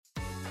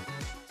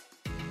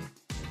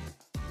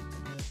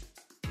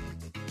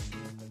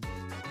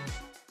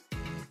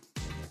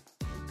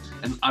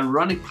And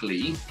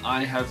ironically,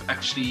 I have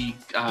actually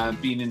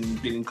been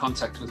in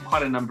contact with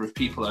quite a number of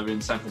people over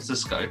in San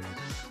Francisco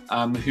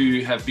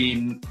who have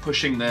been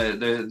pushing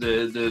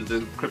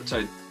the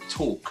crypto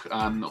talk,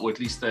 or at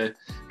least they're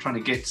trying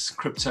to get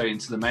crypto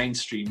into the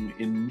mainstream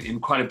in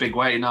quite a big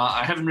way. Now,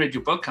 I haven't read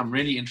your book. I'm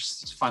really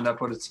interested to find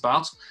out what it's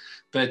about.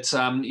 But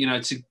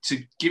to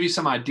give you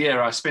some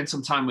idea, I spent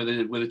some time with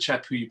a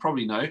chap who you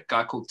probably know, a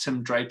guy called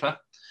Tim Draper,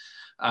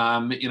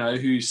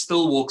 who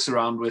still walks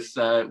around with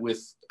a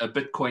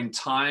Bitcoin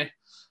tie.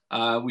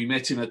 We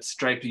met him at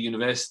Draper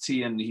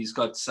University, and he's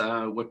got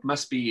what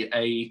must be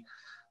a,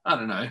 I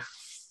don't know,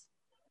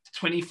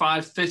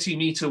 25, 30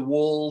 meter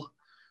wall,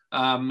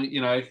 on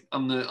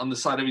the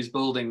side of his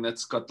building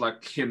that's got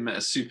like him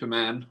as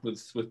Superman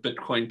with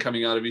Bitcoin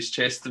coming out of his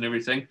chest and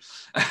everything.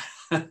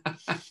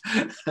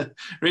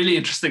 Really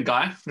interesting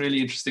guy.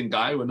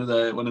 One of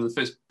the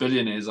first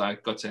billionaires I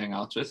got to hang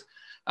out with.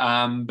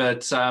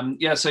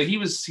 So he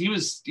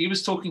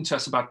was talking to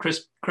us about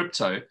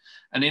crypto,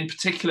 and in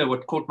particular,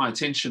 what caught my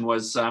attention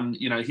was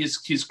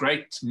his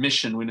great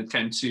mission when it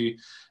came to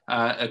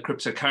a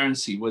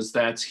cryptocurrency was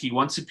that he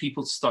wanted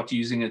people to start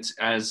using it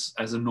as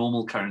a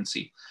normal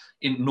currency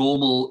in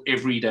normal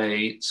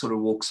everyday sort of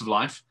walks of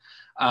life,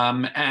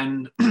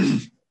 and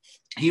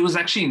he was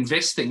actually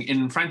investing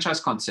in franchise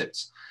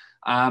concepts.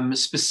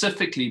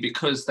 Specifically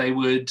because they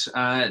would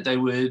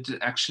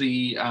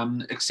actually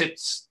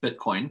accept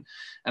Bitcoin,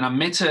 and I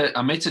met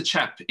a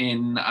chap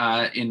in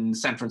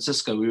San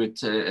Francisco. We were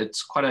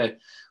it's quite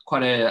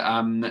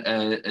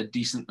a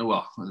decent,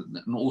 well,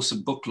 an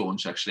awesome book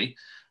launch actually,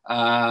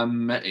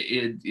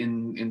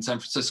 in San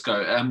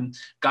Francisco.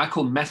 Guy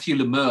called Matthew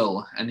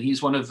Lemerle, and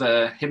he's one of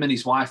him and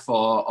his wife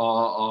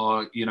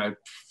are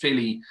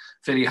fairly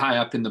high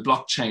up in the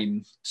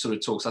blockchain sort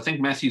of talks. I think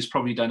Matthew's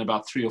probably done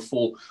about 3 or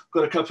 4.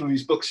 Got a couple of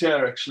his books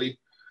here actually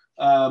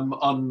on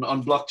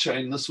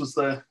blockchain.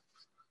 I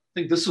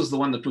think this was the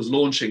one that was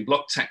launching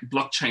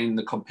blockchain,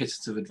 the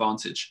competitive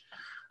advantage.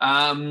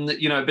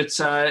 But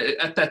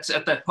at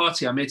that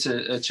party, I met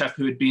a chap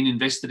who had been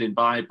invested in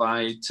by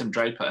Tim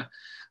Draper.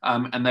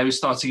 And they were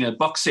starting a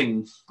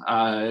boxing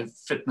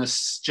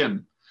fitness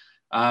gym.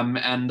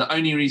 And the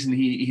only reason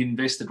he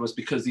invested was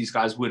because these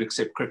guys would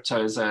accept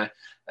crypto as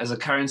a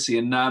currency.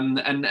 And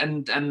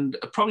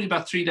probably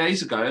about 3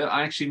 days ago,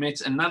 I actually met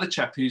another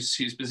chap who's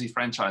busy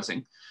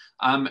franchising.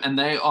 And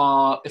they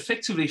are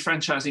effectively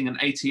franchising an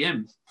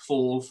ATM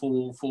for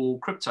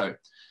crypto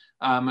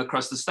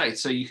across the state.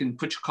 So you can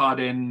put your card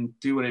in,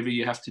 do whatever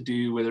you have to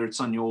do, whether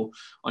it's on your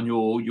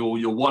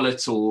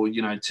wallet or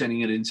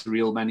turning it into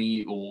real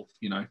money or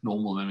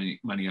normal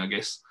money, I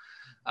guess.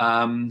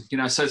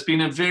 So it's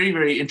been a very,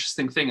 very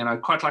interesting thing, and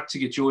I'd quite like to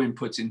get your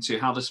input into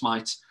how this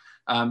might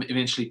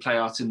eventually play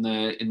out in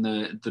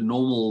the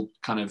normal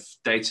kind of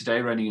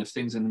day-to-day running of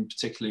things, and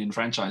particularly in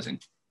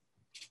franchising.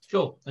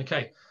 Sure.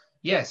 Okay.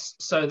 Yes.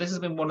 So this has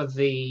been one of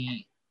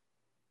the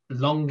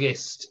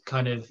longest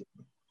kind of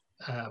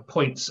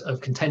points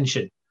of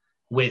contention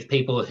with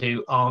people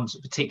who aren't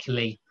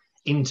particularly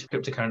into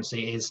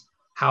cryptocurrency, is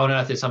how on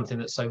earth is something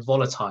that's so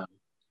volatile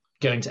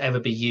going to ever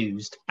be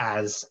used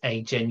as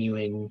a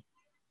genuine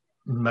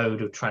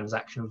mode of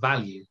transaction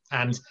value?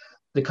 And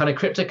the kind of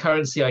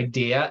cryptocurrency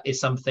idea is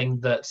something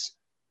that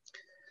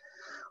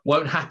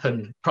won't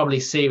happen probably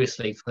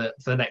seriously for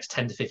the next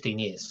 10 to 15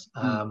 years.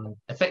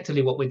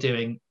 Effectively what we're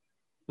doing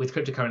with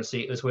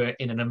cryptocurrency is we're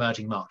in an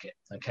emerging market,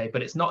 okay?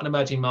 But it's not an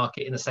emerging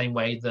market in the same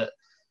way that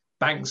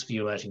banks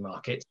view emerging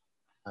markets,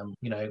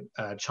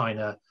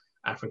 China,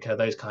 Africa,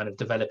 those kind of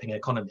developing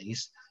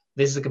economies.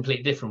 This is a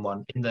completely different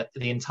one in that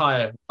the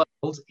entire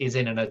world is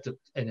in an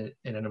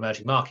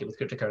emerging market with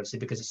cryptocurrency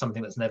because it's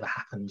something that's never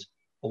happened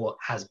or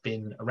has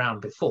been around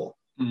before.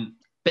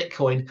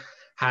 Bitcoin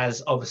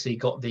has obviously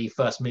got the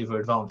first mover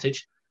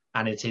advantage,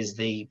 and it is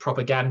the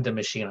propaganda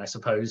machine, I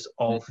suppose,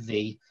 of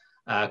the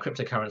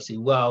cryptocurrency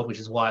world, which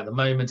is why at the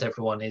moment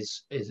everyone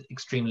is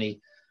extremely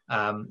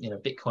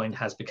Bitcoin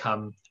has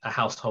become a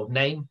household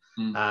name,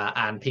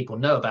 and people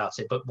know about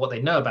it. But what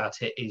they know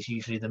about it is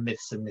usually the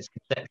myths and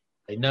misconceptions.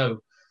 They know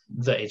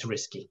that it's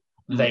risky.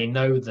 They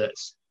know that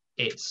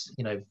it's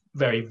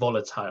very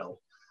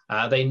volatile.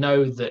 They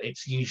know that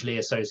it's usually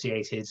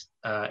associated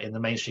in the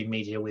mainstream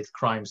media with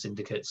crime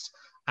syndicates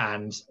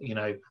and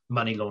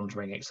money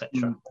laundering,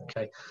 etc.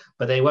 Okay,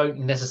 but they won't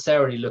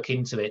necessarily look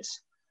into it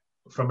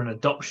from an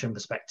adoption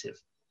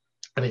perspective.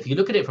 And if you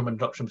look at it from an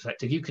adoption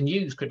perspective, you can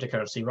use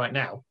cryptocurrency right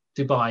now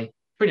to buy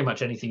pretty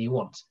much anything you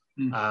want,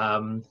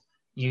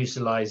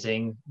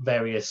 utilizing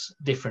various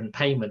different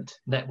payment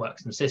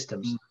networks and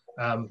systems.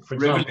 For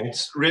example,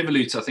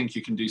 Revolut, I think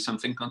you can do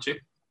something, can't you?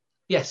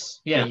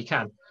 Yes, yeah, you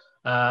can.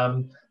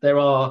 There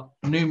are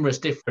numerous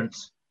different.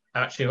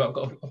 Actually, I've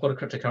got a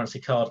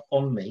cryptocurrency card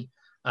on me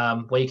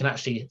where you can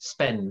actually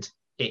spend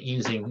it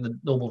using the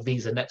normal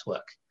Visa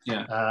network.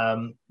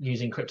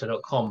 Using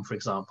crypto.com, for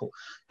example.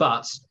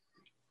 But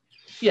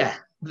yeah,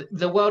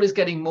 the world is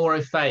getting more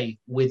au fait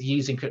with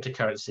using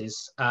cryptocurrencies,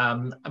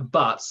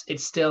 but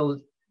it's still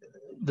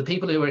the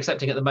people who are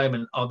accepting at the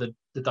moment are the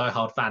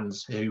diehard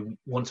fans who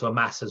want to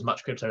amass as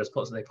much crypto as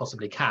they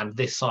possibly can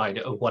this side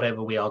of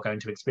whatever we are going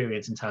to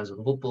experience in terms of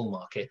a bull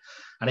market.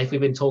 And if we've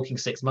been talking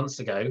 6 months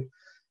ago,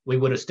 we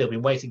would have still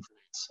been waiting for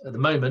it. At the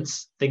moment,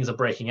 things are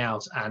breaking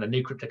out and a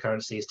new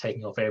cryptocurrency is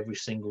taking off every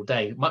single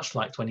day, much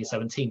like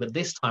 2017. But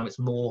this time it's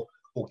more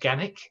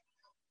organic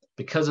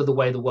because of the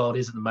way the world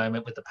is at the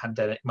moment with the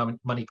pandemic,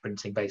 money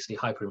printing, basically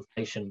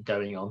hyperinflation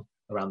going on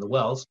around the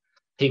world.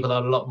 People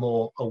are a lot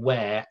more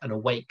aware and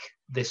awake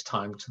this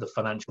time to the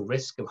financial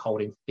risk of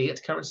holding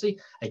fiat currency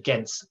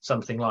against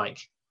something like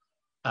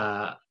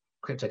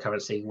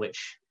cryptocurrency,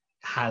 which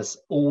has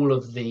all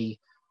of the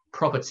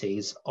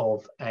properties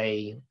of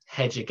a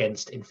hedge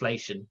against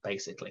inflation,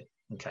 basically.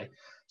 Okay,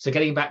 so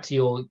getting back to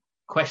your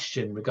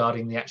question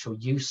regarding the actual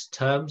use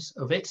terms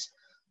of it,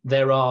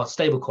 there are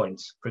stable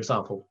coins, for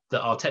example,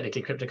 that are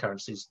technically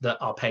cryptocurrencies that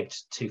are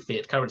pegged to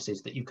fiat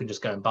currencies that you can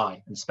just go and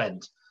buy and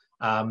spend.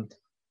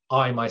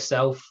 I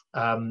myself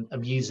am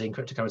using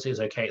cryptocurrencies.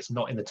 Okay, it's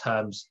not in the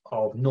terms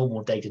of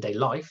normal day-to-day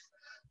life,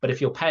 but if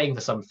you're paying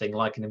for something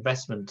like an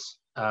investment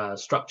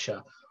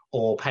structure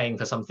or paying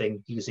for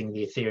something using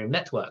the Ethereum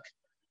network,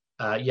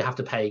 you have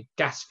to pay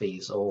gas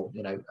fees or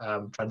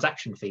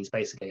transaction fees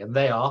basically, and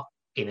they are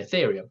in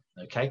Ethereum.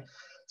 Okay,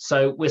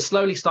 so we're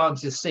slowly starting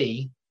to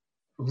see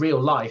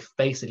real life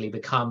basically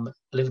become a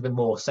little bit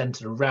more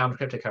centered around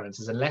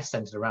cryptocurrencies and less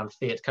centered around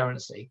fiat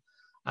currency.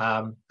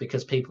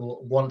 Because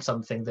people want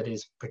something that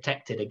is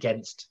protected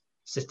against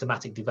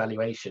systematic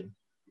devaluation,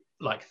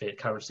 like fiat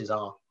currencies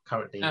are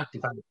currently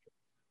devalued.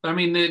 I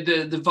mean,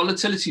 the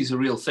volatility is a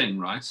real thing,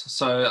 right?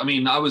 So, I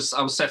mean, I was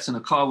sat in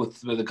a car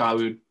with a guy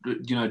who,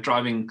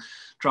 driving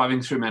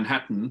through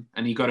Manhattan,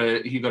 and he got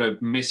a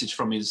message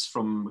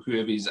from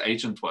whoever his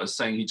agent was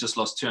saying he just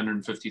lost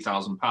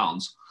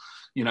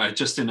 £250,000,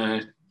 just in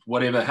a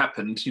whatever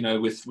happened,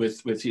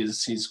 with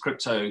his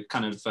crypto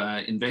kind of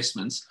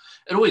investments.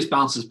 It always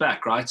bounces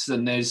back, right?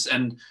 And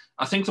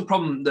I think the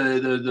problem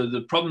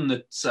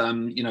that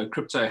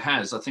crypto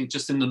has, I think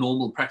just in the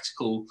normal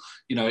practical,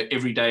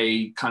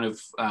 everyday kind of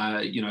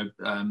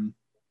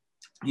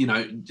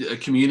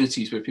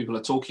communities where people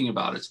are talking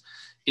about it,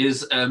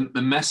 is a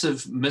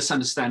massive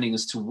misunderstanding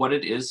as to what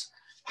it is,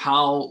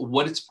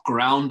 what it's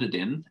grounded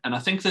in. And I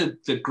think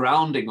that the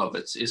grounding of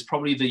it is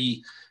probably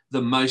the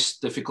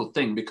most difficult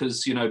thing,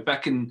 because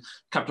back in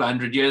a couple of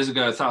 100 years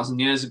ago, 1,000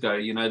 years ago,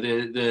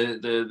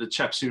 the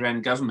chaps who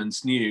ran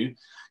governments knew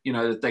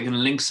that they're going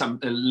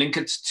to link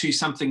it to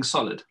something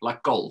solid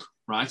like gold,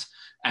 right?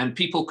 And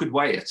people could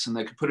weigh it and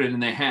they could put it in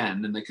their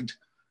hand and they could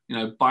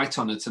bite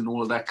on it and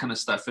all of that kind of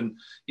stuff. And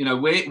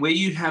where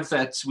you have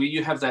that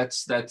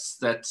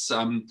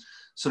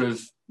sort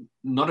of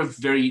not a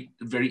very,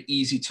 very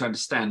easy to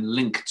understand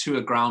link to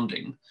a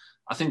grounding,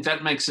 I think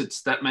that makes it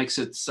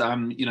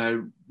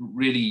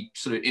really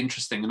sort of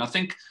interesting. And I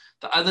think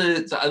the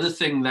other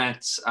thing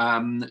that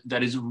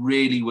is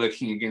really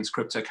working against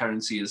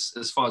cryptocurrency,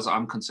 as far as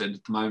I'm concerned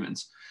at the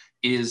moment,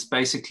 is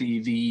basically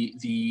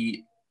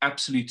the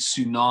absolute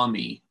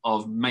tsunami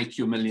of make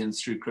your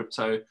millions through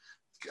crypto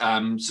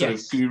sort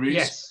of gurus.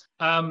 Yes,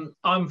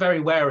 I'm very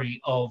wary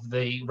of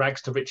the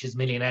rags to riches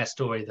millionaire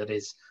story that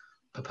is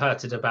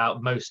purported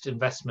about most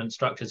investment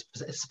structures,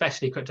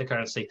 especially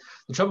cryptocurrency.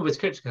 The trouble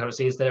with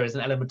cryptocurrency is there is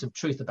an element of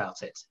truth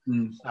about it.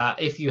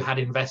 If you had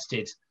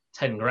invested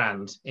 10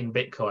 grand in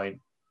Bitcoin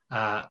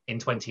in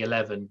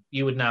 2011,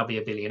 you would now be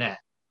a billionaire.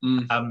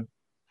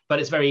 But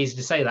it's very easy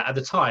to say that. At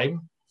the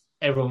time,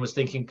 everyone was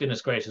thinking,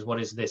 goodness gracious,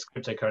 what is this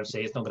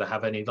cryptocurrency? It's not going to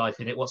have any life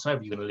in it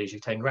whatsoever. You're going to lose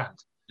your 10 grand.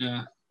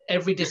 Yeah.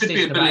 Every decision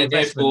you could be a about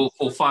investment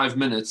for 5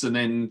 minutes and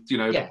then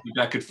be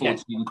back at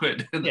 14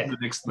 quid the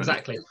next minute.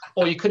 Exactly.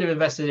 Or you could have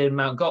invested in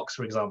Mt. Gox,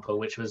 for example,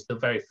 which was the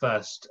very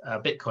first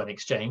Bitcoin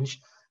exchange,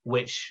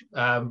 which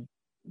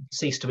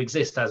ceased to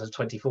exist as of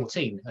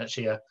 2014.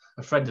 Actually, a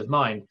friend of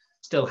mine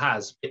still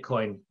has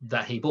Bitcoin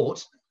that he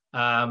bought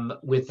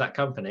with that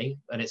company,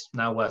 and it's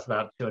now worth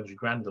about 200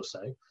 grand or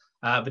so.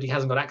 But he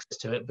hasn't got access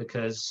to it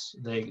because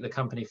the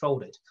company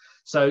folded.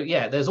 So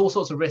yeah, there's all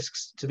sorts of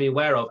risks to be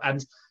aware of,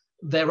 and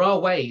there are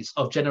ways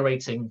of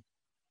generating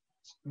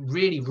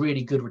really,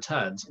 really good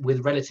returns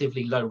with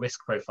relatively low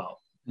risk profile,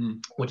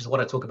 which is what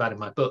I talk about in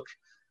my book.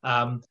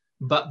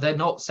 But they're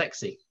not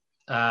sexy.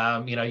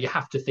 You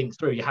have to think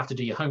through, you have to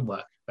do your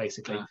homework,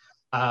 basically.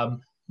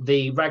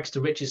 The rags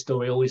to riches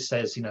story always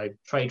says,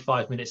 trade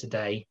 5 minutes a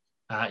day,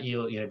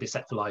 you'll be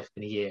set for life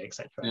in a year,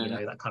 etc.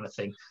 That kind of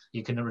thing.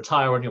 You can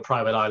retire on your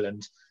private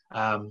island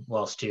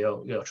whilst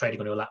you're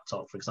trading on your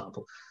laptop, for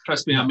example.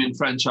 Trust me, I'm in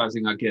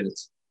franchising, I get it.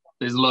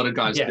 There's a lot of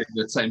guys doing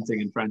the same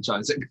thing in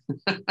franchising.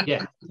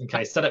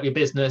 Okay. Set up your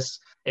business.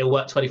 It'll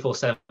work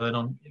 24/7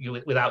 on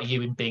you without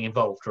you being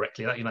involved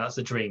directly. That's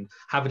the dream.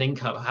 Have an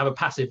income, have a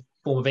passive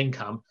form of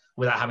income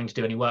without having to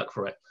do any work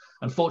for it.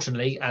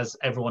 Unfortunately, as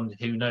everyone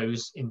who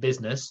knows in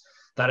business,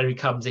 that only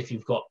comes if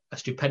you've got a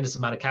stupendous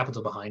amount of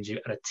capital behind you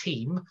and a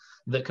team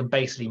that can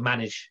basically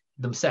manage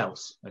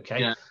themselves.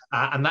 Okay.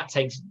 And that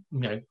takes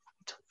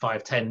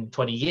 5, 10,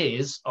 20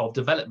 years of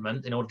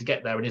development in order to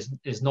get there, and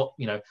is not,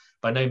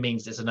 by no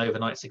means it's an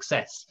overnight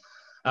success.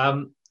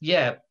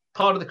 Yeah,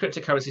 part of the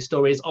cryptocurrency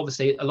story is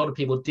obviously a lot of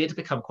people did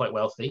become quite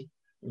wealthy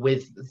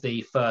with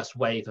the first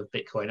wave of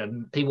Bitcoin,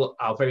 and people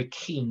are very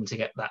keen to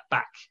get that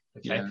back.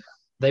 Okay, Yeah.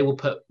 they will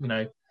put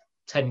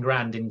 10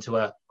 grand into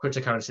a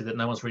cryptocurrency that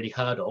no one's really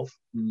heard of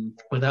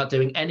without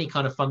doing any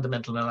kind of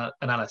fundamental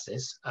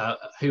analysis.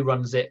 Who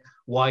runs it?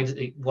 Why does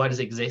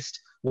it exist?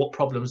 What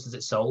problems does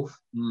it solve?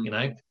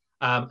 What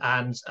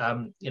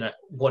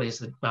is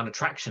the amount of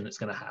traction it's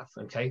going to have?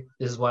 Okay,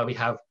 this is why we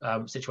have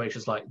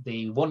situations like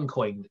the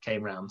OneCoin that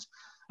came around,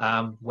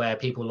 where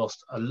people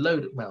lost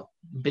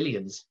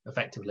billions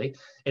effectively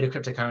in a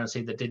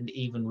cryptocurrency that didn't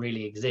even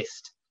really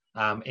exist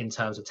in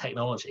terms of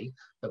technology,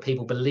 but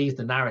people believed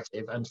the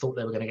narrative and thought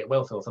they were going to get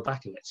welfare off the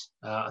back of it.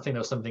 I think there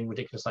was something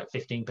ridiculous like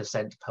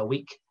 15% per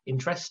week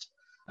interest,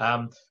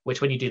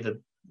 which when you do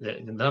the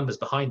numbers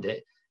behind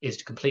it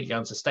is completely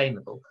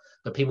unsustainable.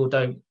 But people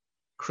don't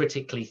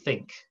critically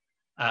think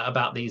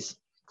about these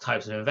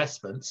types of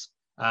investments.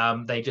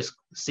 They just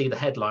see the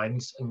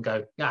headlines and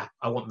go, yeah,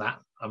 I want that.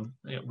 I'm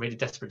really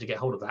desperate to get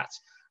hold of that,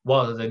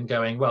 rather than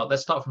going, well,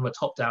 let's start from a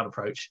top-down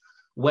approach.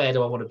 Where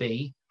do I want to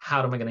be?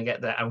 How am I going to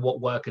get there? And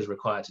what work is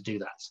required to do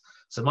that?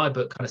 So my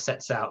book kind of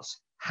sets out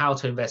how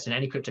to invest in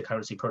any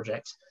cryptocurrency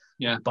project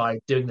by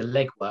doing the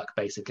legwork,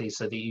 basically,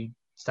 so that you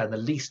stand the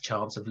least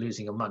chance of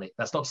losing your money.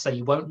 That's not to say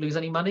you won't lose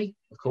any money.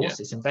 Of course,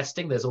 it's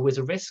investing. There's always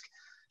a risk.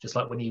 Just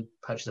like when you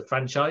purchase a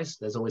franchise,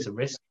 there's always a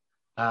risk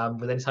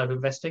with any type of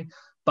investing.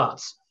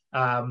 But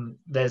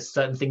there's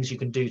certain things you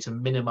can do to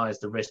minimize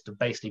the risk to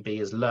basically be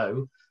as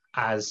low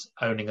as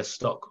owning a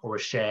stock or a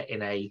share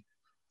in a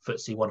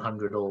FTSE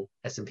 100 or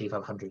S&P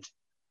 500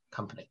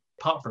 company.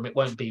 Apart from it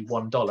won't be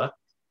 $1,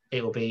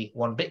 it will be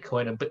one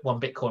Bitcoin, and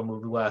one Bitcoin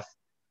will be worth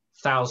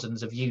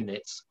thousands of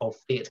units of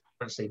fiat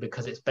currency,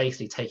 because it's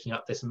basically taking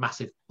up this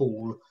massive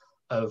pool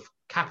of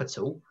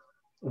capital,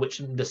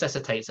 which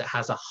necessitates it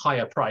has a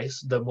higher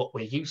price than what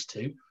we're used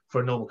to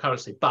for a normal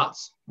currency. But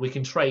we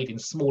can trade in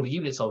smaller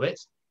units of it,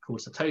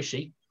 called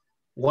Satoshi.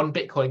 One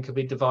Bitcoin could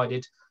be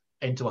divided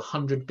into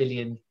 100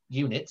 billion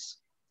units,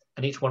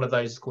 and each one of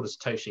those is called a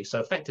Satoshi. So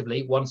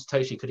effectively, one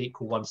Satoshi could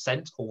equal 1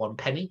 cent or 1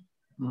 penny.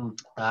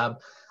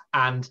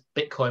 And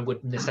Bitcoin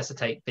would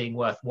necessitate being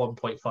worth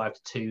 $1.5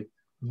 to $2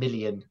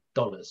 million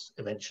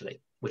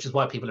eventually, which is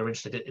why people are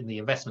interested in the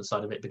investment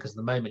side of it, because at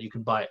the moment you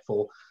can buy it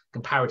for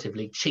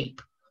comparatively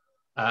cheap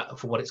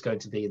for what it's going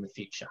to be in the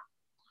future.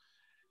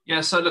 Yeah,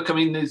 so look, I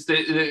mean, there's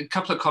a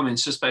couple of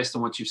comments just based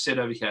on what you've said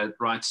over here,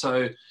 right?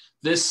 So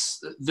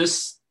this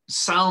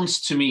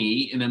sounds to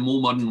me, in a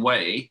more modern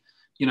way,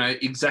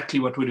 exactly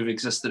what would have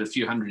existed a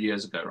few hundred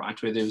years ago,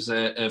 right? Where there was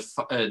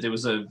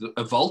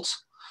a vault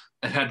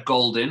that had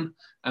gold in,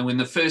 and when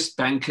the first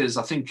bankers,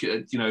 I think,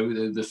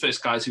 the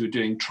first guys who were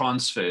doing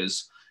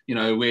transfers,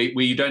 where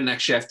you don't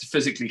actually have to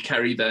physically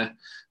carry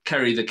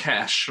the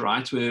cash,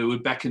 right? We're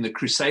back in the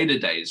Crusader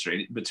days,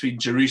 really, between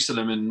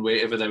Jerusalem and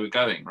wherever they were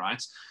going,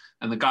 right?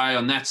 And the guy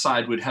on that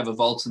side would have a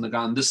vault, and the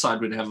guy on this side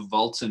would have a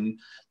vault, and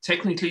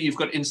technically you've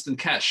got instant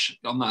cash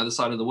on the other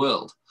side of the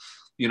world,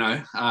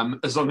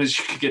 as long as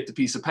you could get the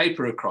piece of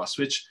paper across,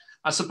 which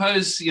I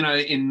suppose,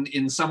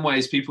 in some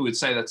ways people would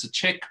say that's a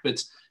check,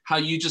 but how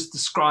you just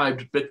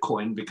described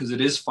Bitcoin, because it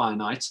is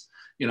finite,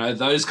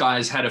 those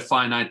guys had a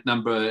finite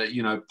number,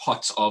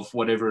 pot of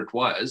whatever it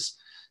was,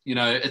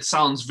 it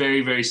sounds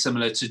very, very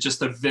similar to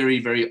just a very,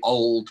 very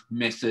old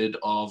method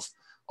of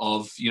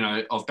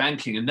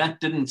banking. And that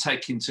didn't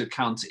take into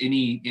account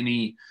any,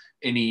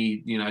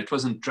 it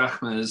wasn't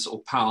drachmas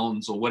or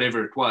pounds or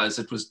whatever it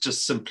was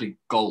just simply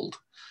gold,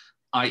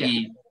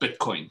 i.e.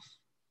 Bitcoin.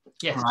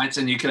 Yes. Right.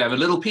 And you could have a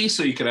little piece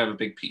or you could have a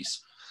big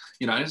piece,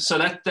 so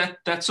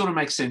that sort of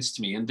makes sense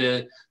to me. And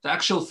the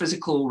actual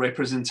physical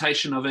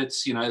representation of it,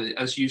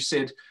 as you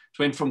said, it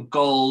went from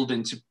gold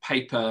into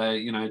paper,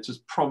 it was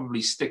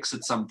probably sticks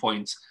at some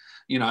point,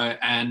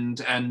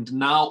 and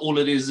now all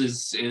it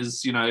is,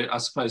 I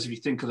suppose if you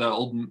think of the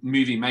old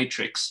movie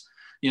Matrix,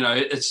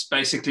 it's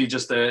basically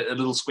just a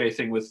little square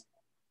thing with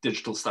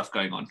digital stuff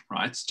going on,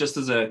 right? Just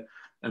as a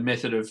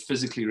method of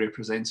physically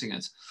representing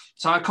it.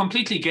 So I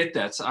completely get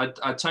that.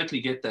 I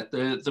totally get that.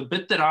 The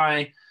bit that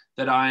I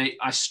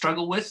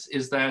struggle with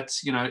is that,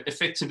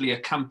 effectively a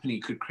company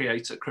could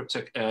create a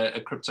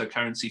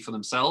cryptocurrency for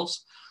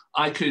themselves.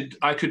 I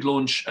could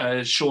launch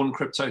Sean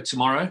Crypto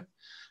tomorrow.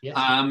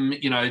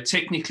 Yes.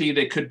 Technically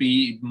there could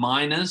be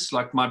miners,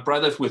 like my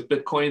brother with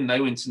Bitcoin. They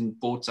went and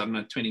bought,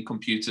 20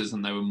 computers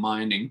and they were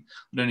mining.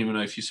 I don't even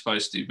know if you're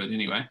supposed to, but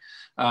anyway,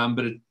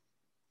 but it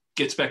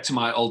gets back to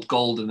my old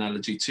gold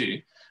analogy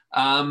too.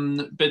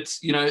 But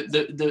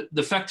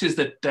the fact is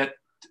that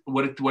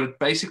what it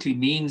basically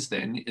means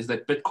then is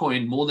that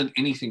Bitcoin, more than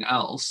anything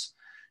else,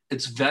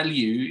 its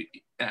value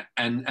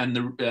and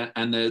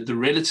the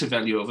relative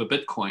value of a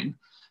Bitcoin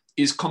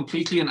is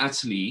completely and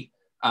utterly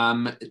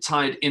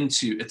tied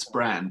into its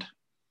brand.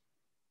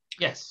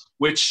 Yes.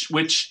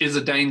 Which is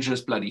a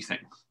dangerous bloody thing,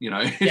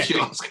 if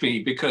you ask me,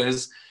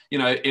 because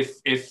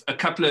if a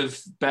couple of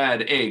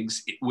bad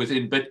eggs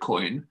within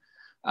Bitcoin,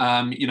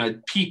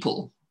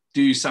 people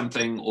do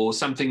something or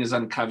something is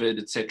uncovered,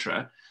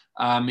 etc.,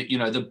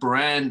 the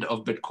brand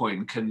of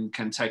Bitcoin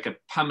can take a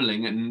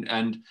pummeling,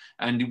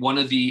 and one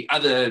of the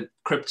other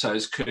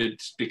cryptos could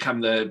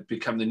become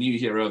the new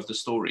hero of the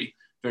story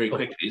very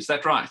quickly. Is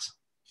that right?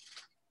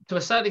 To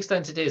a certain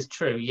extent, it is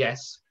true,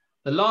 yes.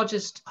 The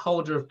largest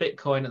holder of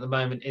Bitcoin at the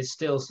moment is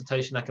still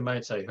Satoshi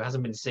Nakamoto, who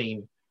hasn't been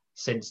seen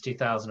since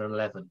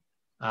 2011.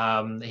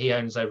 He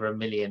owns over 1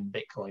 million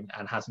Bitcoin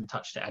and hasn't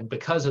touched it. And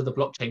because of the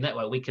blockchain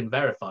network, we can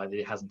verify that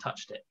he hasn't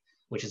touched it,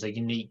 which is a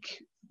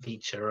unique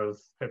feature of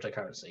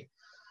cryptocurrency.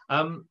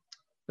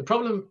 The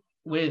problem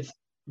with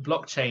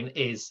blockchain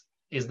is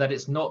that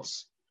it's not,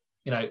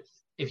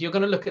 if you're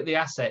going to look at the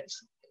asset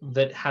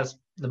that has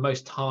the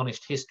most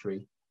tarnished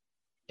history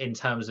in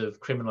terms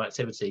of criminal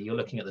activity, you're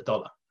looking at the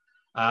dollar.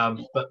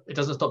 But it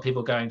doesn't stop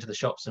people going to the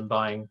shops and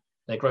buying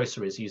their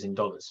groceries using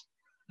dollars.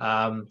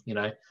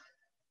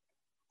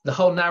 The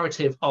whole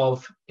narrative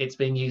of it's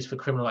being used for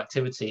criminal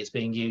activity, it's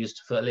being used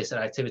for illicit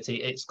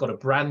activity, it's got a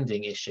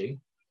branding issue.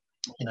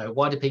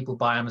 Why do people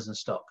buy Amazon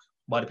stock?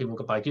 Why do people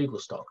buy Google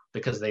stock?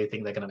 Because they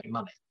think they're going to make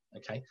money.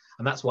 Okay.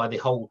 And that's why the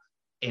whole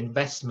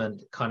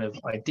investment kind of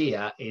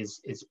idea is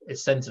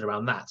centered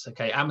around that.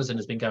 Okay. Amazon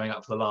has been going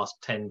up for the last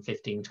 10,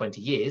 15, 20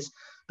 years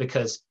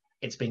because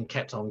it's been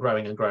kept on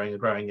growing and growing and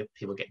growing.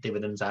 People get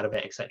dividends out of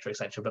it, et cetera, et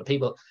cetera. But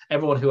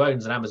everyone who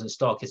owns an Amazon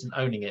stock isn't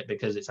owning it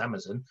because it's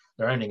Amazon.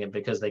 They're owning it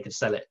because they could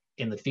sell it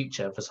in the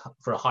future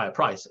for a higher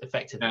price,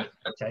 effectively. Yeah.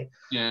 Okay.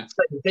 Yeah.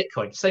 Same with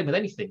Bitcoin. Same with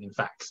anything, in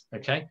fact.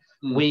 Okay.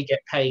 We get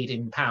paid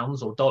in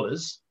pounds or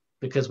dollars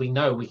because we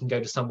know we can go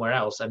to somewhere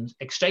else and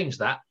exchange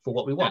that for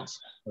what we want.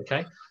 Yeah.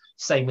 Okay.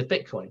 Same with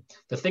Bitcoin.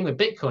 The thing with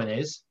Bitcoin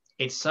is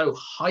it's so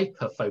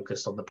hyper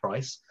focused on the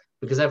price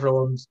because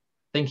everyone's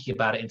thinking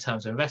about it in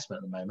terms of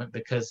investment at the moment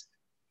because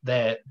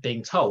they're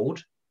being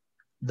told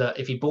that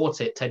if you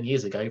bought it 10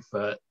 years ago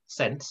for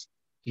cents,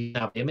 you'd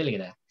now be a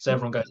millionaire. So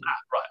everyone goes,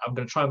 right, I'm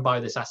going to try and buy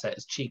this asset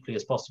as cheaply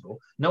as possible.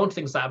 No one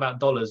thinks that about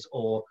dollars,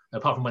 or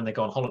apart from when they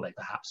go on holiday,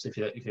 perhaps if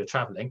you're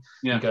traveling,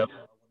 you go, I want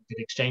a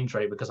good exchange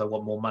rate because I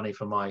want more money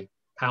for my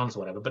pounds or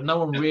whatever. But no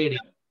one really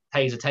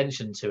pays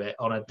attention to it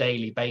on a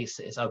daily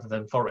basis other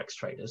than Forex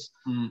traders.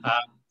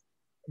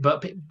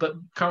 But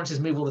currencies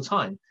move all the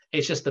time.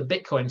 It's just that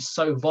Bitcoin's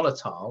so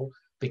volatile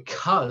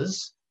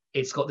because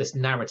it's got this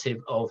narrative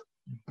of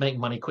make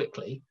money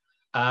quickly.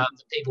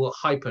 People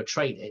hyper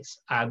trade it,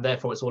 and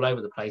therefore it's all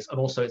over the place. And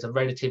also, it was a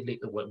relatively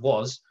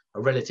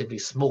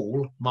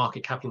small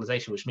market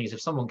capitalization, which means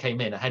if someone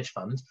came in, a hedge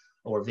fund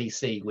or a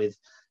VC with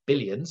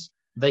billions,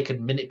 they could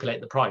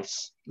manipulate the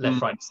price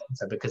left, right, and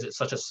center because it's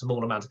such a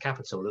small amount of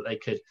capital that they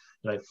could,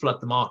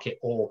 flood the market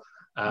or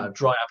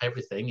dry up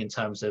everything in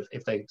terms of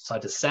if they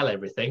decide to sell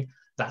everything,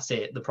 that's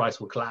it. The price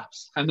will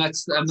collapse. And that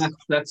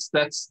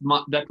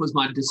was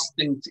my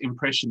distinct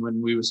impression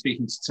when we were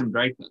speaking to Tim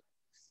Draper.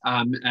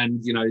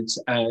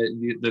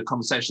 The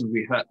conversations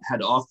we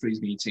had after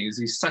his meetings,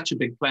 he's such a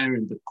big player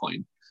in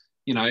Bitcoin.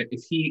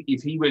 If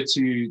he were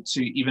to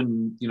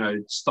even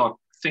start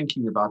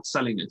thinking about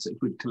selling it, it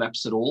would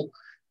collapse it all.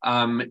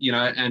 And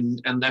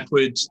that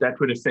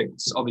would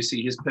affect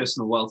obviously his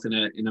personal wealth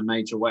in a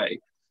major way.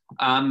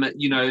 And I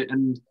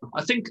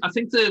think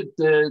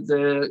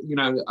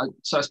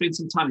so I spent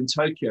some time in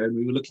Tokyo and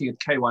we were looking at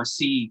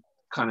KYC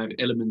kind of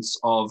elements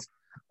of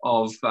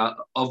all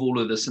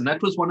of this, and that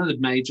was one of the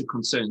major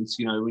concerns.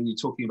 When you're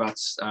talking about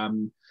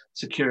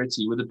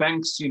security with the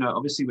banks,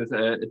 obviously with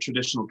a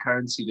traditional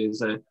currency,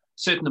 there's a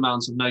certain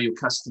amount of know your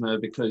customer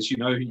because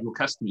your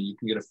customer, you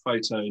can get a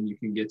photo and you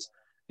can get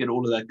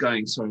all of that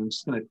going. So I'm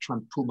just going to try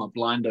and pull my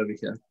blind over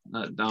here,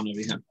 down over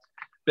here.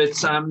 But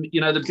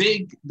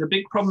the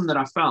big problem that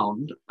I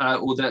found,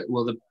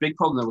 the big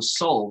problem that was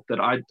solved that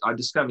I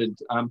discovered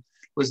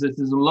was that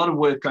there's a lot of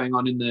work going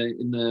on in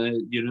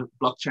the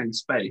blockchain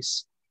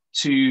space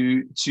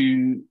to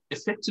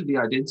effectively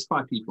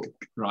identify people,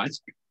 right?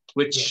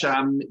 Which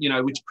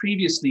which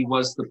previously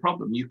was the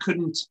problem. You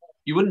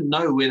wouldn't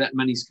know where that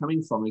money's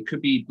coming from. It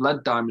could be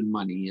blood diamond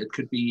money. It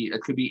could be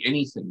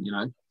anything,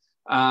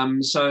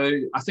 So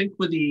I think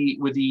with the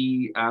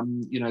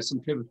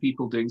some clever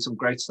people doing some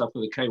great stuff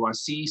with the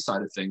KYC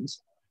side of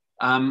things,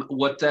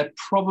 what that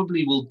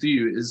probably will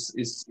do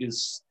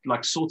is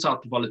like sort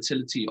out the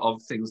volatility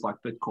of things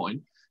like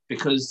Bitcoin,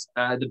 because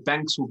the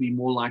banks will be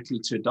more likely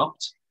to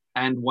adopt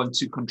and want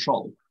to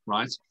control,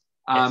 right?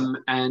 Yes.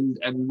 And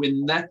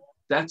when that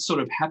sort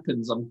of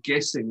happens, I'm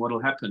guessing what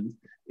will happen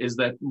is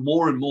that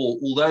more and more,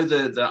 although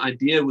the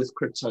idea with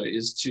crypto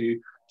is to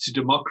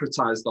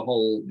democratize the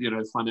whole,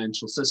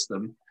 financial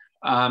system,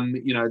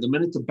 the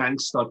minute the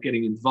banks start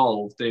getting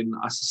involved, then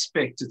I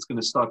suspect it's going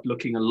to start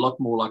looking a lot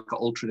more like an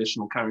old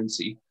traditional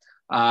currency,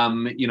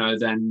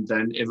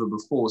 than ever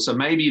before. So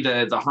maybe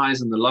the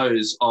highs and the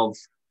lows of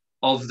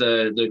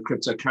the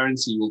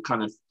cryptocurrency will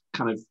kind of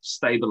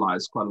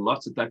stabilize quite a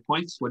lot at that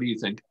point. What do you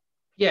think?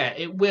 Yeah,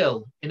 it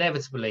will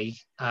inevitably.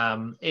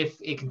 If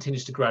it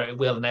continues to grow, it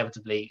will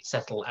inevitably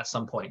settle at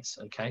some point.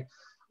 Okay.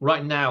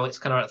 Right now, it's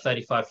kind of at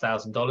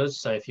 $35,000.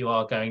 So if you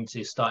are going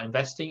to start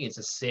investing, it's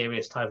a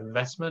serious type of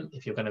investment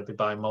if you're going to be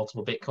buying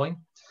multiple Bitcoin.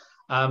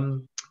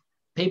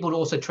 People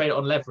also trade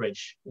on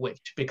leverage,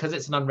 which, because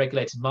it's an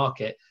unregulated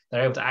market,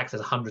 they're able to access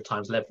 100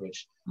 times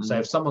leverage. So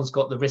if someone's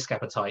got the risk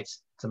appetite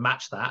to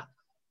match that,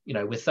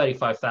 with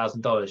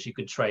 $35,000, you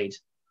could trade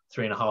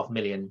 $3.5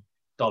 million,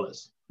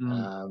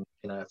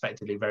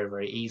 effectively very,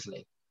 very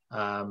easily,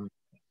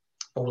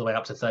 all the way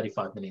up to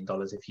 $35 million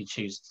if you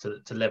choose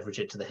to leverage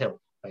it to the hill,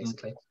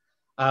 basically.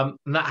 And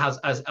that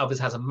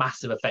obviously has a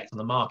massive effect on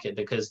the market,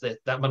 because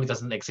that money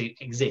doesn't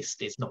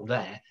exist. It's not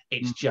there.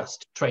 It's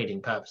just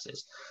trading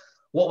purposes.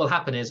 What will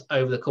happen is,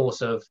 over the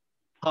course of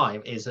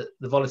time, is that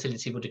the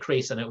volatility will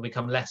decrease and it will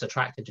become less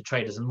attractive to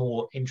traders and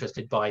more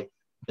interested by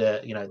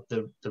the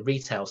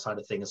retail side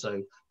of things.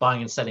 So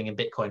buying and selling in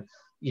Bitcoin,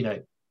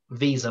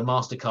 Visa,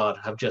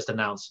 MasterCard have just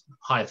announced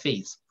higher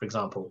fees, for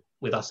example,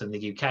 with us in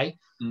the UK,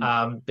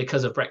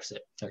 because of Brexit.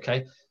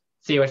 Okay.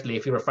 Theoretically,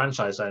 if you're a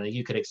franchise owner,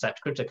 you could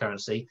accept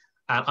cryptocurrency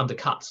and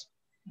undercut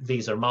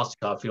Visa and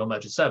MasterCard for your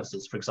merchant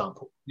services, for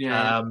example.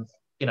 And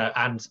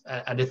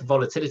if the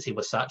volatility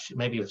was such,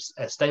 maybe with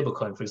a stable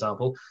coin, for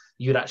example,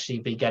 you'd actually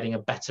be getting a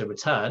better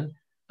return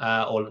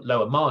or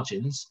lower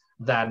margins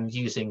than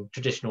using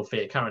traditional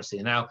fiat currency.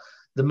 And now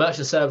the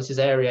merchant services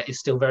area is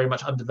still very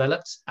much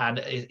undeveloped, and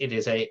it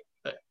is a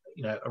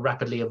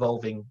rapidly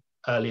evolving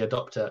early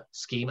adopter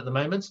scheme at the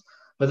moment.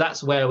 But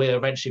that's where we're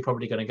eventually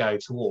probably going to go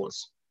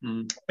towards.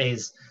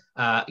 It's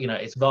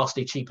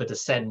vastly cheaper to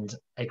send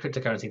a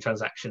cryptocurrency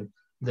transaction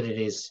than it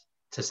is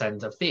to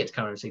send a fiat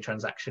currency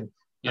transaction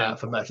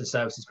for merchant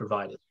services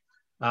providers.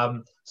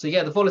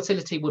 The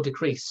volatility will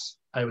decrease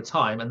over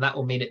time, and that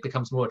will mean it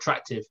becomes more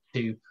attractive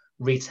to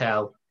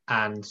retail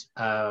and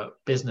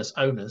business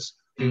owners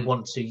who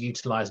want to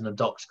utilize and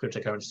adopt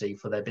cryptocurrency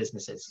for their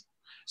businesses.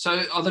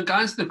 So are the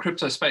guys in the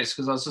crypto space,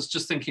 because I was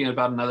just thinking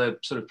about another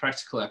sort of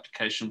practical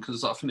application,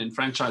 because often in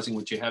franchising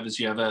what you have is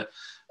you have a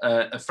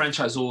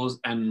franchisor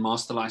and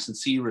master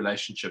licensee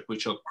relationship,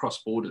 which are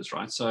cross borders,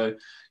 right? So,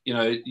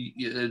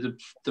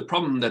 the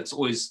problem that's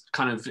always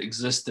kind of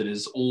existed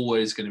is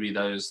always going to be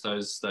those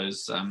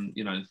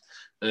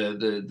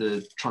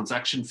the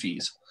transaction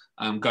fees,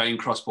 going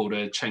cross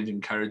border,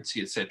 changing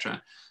currency,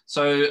 etc.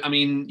 So, I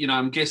mean,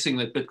 I'm guessing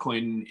that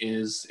Bitcoin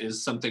is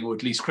something, or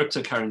at least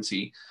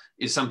cryptocurrency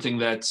is something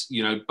that,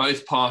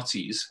 both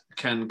parties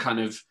can kind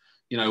of,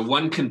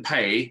 one can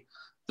pay,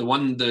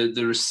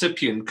 the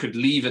recipient could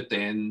leave it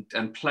there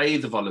and play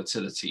the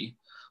volatility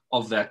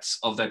of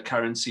that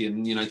currency.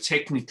 And,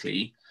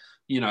 technically,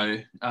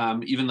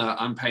 even though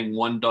I'm paying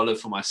 $1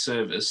 for my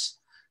service,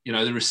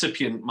 the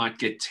recipient might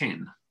get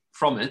 10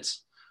 from it,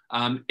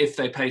 if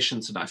they're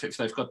patient enough, if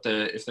they've got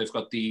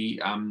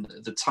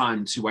the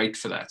time to wait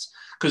for that,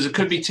 because it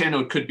could be 10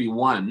 or it could be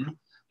 1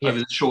 over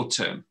the short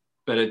term.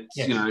 But it's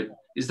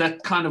is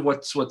that kind of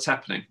what's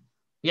happening?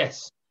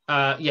 Yes.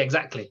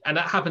 Exactly. And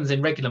that happens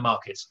in regular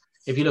markets.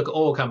 If you look at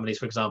oil companies,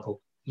 for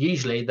example,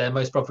 usually their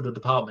most profitable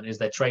department is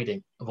their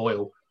trading of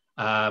oil,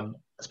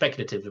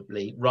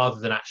 speculatively, rather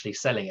than actually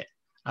selling it,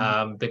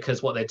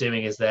 because what they're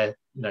doing is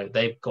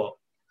they've got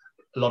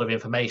a lot of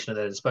information at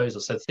their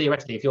disposal. So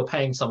theoretically, if you're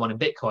paying someone in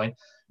Bitcoin,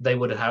 they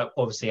would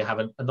obviously have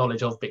a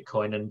knowledge of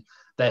Bitcoin and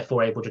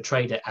therefore able to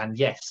trade it. And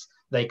yes,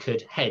 they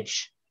could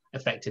hedge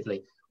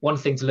effectively. One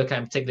thing to look at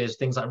in particular is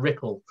things like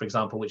Ripple, for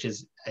example, which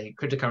is a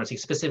cryptocurrency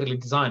specifically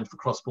designed for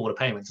cross-border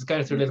payments. It's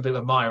going through a little bit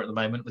of a mire at the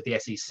moment with the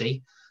SEC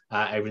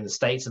over in the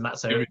States, and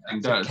that's a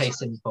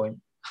case in point.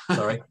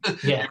 Sorry.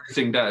 Yeah.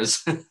 Everything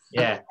does.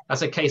 Yeah,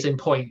 that's a case in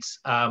point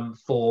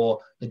for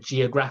the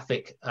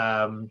geographic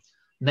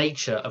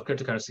nature of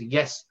cryptocurrency.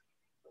 Yes,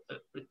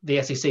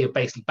 the SEC have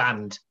basically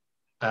banned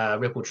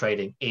Ripple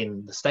trading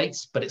in the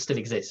States, but it still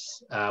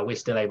exists. We're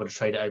still able to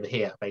trade it over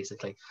here,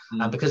 basically.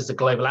 And because it's a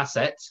global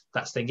asset,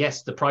 that's the,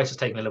 yes, the price has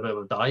taken a little bit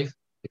of a dive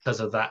because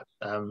of that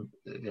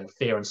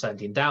fear,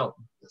 uncertainty, and doubt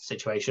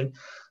situation.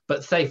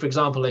 But say, for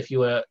example, if you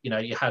were,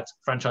 you had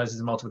franchises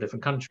in multiple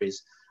different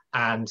countries,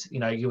 and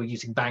you were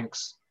using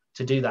banks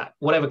to do that,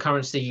 whatever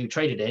currency you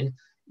traded in,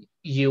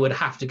 you would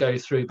have to go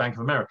through Bank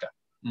of America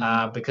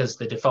because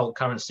the default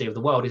currency of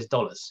the world is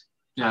dollars.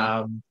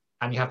 Yeah.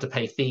 And you have to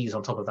pay fees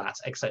on top of that,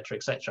 et cetera,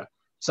 et cetera.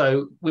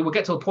 So we will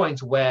get to a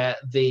point where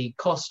the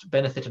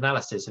cost-benefit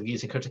analysis of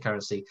using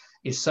cryptocurrency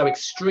is so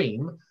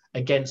extreme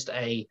against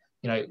a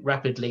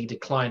rapidly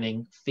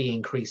declining,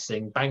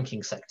 fee-increasing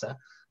banking sector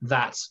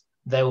that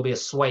there will be a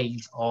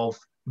swathe of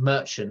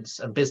merchants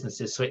and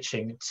businesses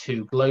switching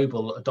to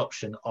global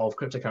adoption of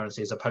cryptocurrency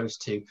as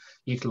opposed to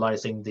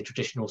utilizing the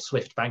traditional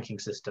SWIFT banking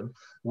system,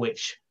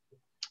 which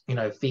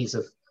fees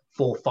of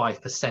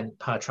 4-5%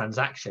 per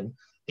transaction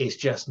is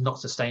just not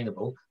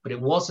sustainable. But it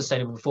was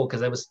sustainable before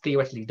because there was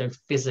theoretically no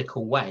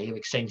physical way of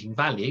exchanging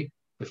value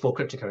before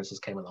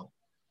cryptocurrencies came along.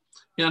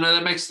 Yeah, no,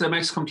 that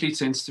makes complete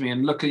sense to me.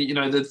 And look,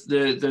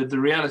 the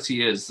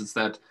reality is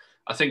that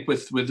I think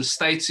with the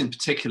States in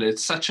particular,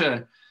 it's such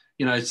an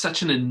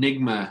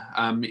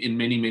enigma in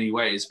many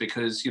ways,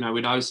 because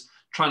when I was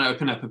trying to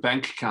open up a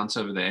bank account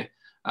over there,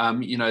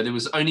 there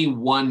was only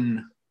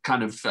one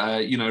kind of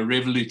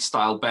Revolut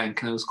style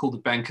bank, and it was called the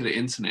Bank of the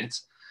Internet.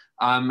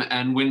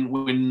 And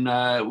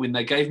when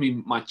they gave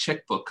me my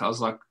checkbook, I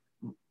was like,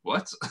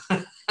 what?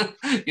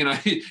 You know,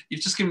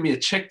 you've just given me a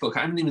checkbook.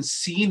 I haven't even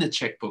seen a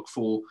checkbook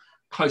for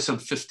close on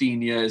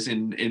 15 years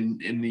in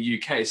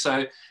the UK.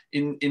 So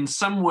in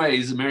some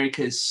ways,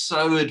 America is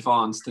so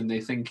advanced in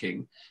their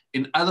thinking.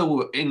 In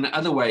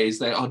other ways,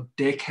 they are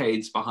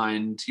decades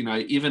behind, you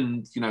know,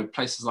 even, you know,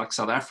 places like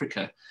South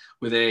Africa,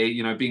 where they're,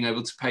 you know, being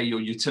able to pay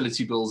your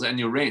utility bills and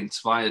your rent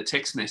via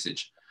text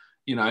message,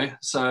 you know.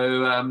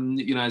 So,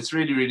 you know, it's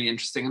really, really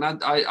interesting.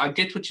 And I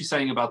get what you're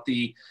saying about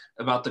the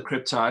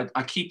crypto.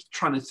 I keep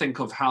trying to think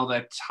of how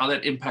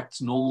that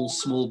impacts normal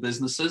small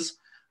businesses.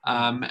 You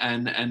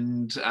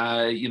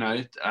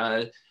know,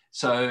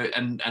 so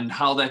and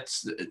how that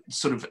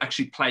sort of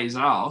actually plays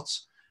out.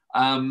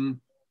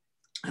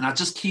 And I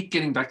just keep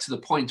getting back to the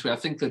point where I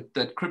think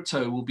that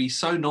crypto will be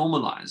so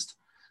normalized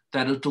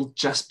that it'll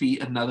just be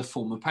another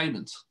form of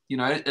payment. You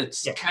know,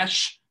 it's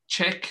cash,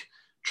 check,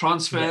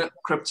 transfer,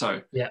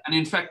 crypto. Yeah. And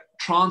in fact,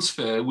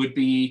 transfer would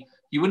be,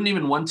 you wouldn't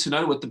even want to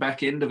know what the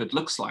back end of it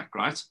looks like,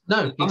 right?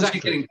 No, as long as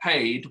you're getting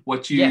paid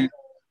what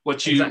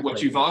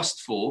you've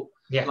asked for.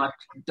 Yeah. Like,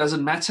 does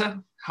it matter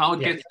how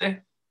it gets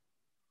there?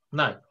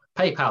 No.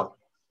 PayPal,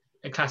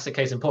 a classic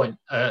case in point,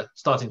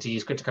 starting to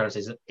use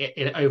cryptocurrencies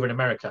over in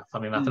America,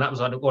 funny enough. And that was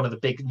one of the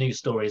big news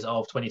stories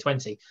of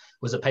 2020,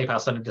 was that PayPal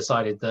suddenly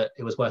decided that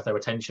it was worth their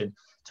attention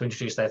to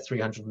introduce their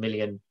 300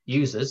 million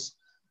users,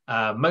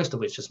 most of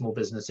which are small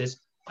businesses,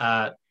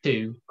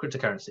 to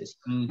cryptocurrencies.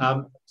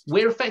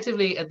 We're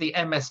effectively at the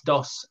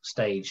MS-DOS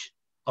stage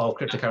of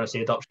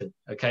cryptocurrency adoption.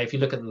 Okay, if you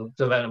look at the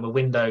development of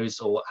Windows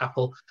or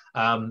Apple,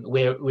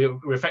 we're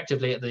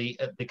effectively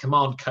at the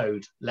command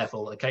code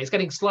level. Okay, it's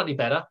getting slightly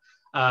better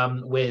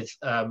with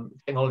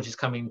technologies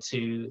coming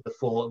to the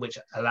fore which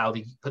allow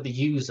put the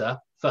user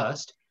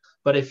first.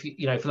 But if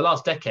you know, for the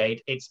last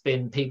decade, it's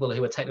been people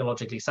who are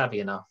technologically savvy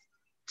enough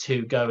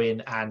to go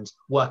in and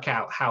work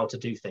out how to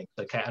do things,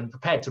 okay, and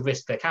prepared to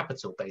risk their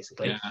capital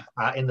basically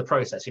in the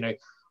process. You know,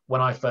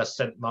 when I first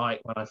sent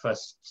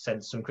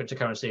some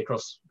cryptocurrency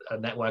across a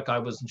network, I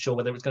wasn't sure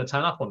whether it was going to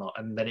turn up or not,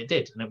 and then it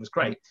did, and it was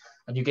great.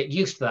 And you get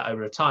used to that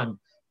over time.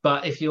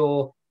 But if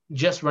you're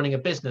just running a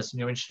business and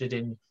you're interested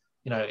in,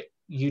 you know,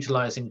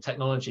 utilizing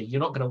technology, you're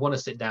not going to want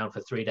to sit down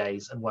for 3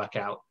 days and work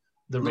out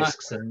the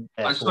risks. And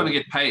I just want to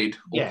get paid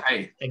or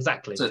pay.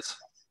 Exactly. That's it.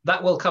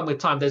 That will come with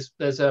time. There's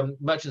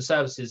merchant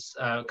services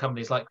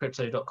companies like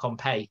Crypto.com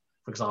Pay,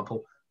 for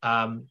example,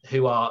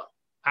 who are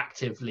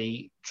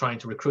actively trying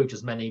to recruit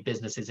as many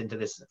businesses into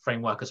this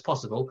framework as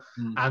possible.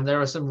 And there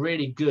are some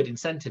really good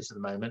incentives at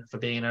the moment for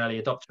being an early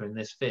adopter in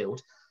this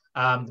field,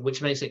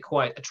 which makes it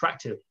quite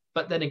attractive.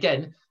 But then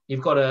again,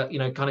 you've got to, you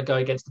know, kind of go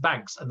against the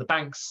banks. And the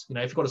banks, you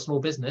know, if you've got a small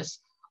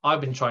business,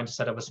 I've been trying to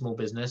set up a small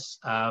business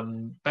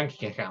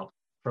banking account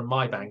from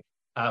my bank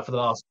for the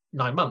last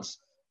 9 months.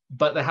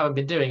 But they haven't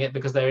been doing it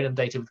because they're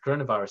inundated with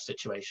coronavirus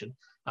situation.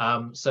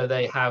 So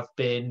they have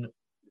been,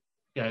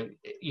 you know,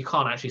 you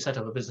can't actually set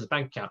up a business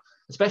bank account,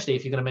 especially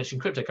if you're going to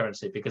mention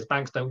cryptocurrency, because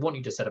banks don't want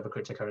you to set up a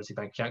cryptocurrency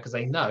bank account because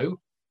they know,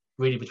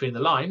 really between the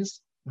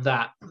lines,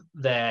 that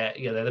their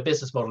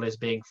business model is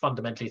being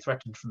fundamentally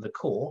threatened from the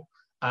core.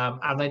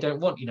 And they don't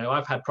want, you know,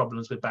 I've had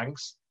problems with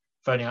banks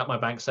phoning up my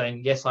bank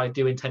saying, yes, I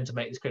do intend to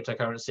make this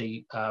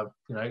cryptocurrency,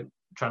 you know,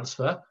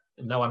 transfer.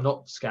 No, I'm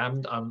not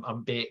scammed.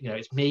 I'm being, you know,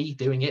 it's me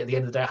doing it. At the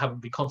end of the day, I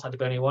haven't been contacted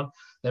by anyone.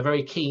 They're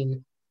very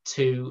keen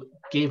to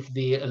give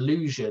the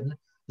illusion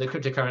that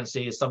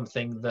cryptocurrency is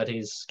something that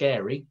is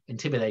scary,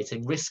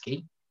 intimidating,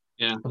 risky.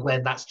 Yeah.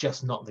 When that's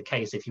just not the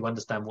case if you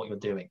understand what you're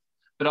doing.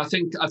 But I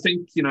think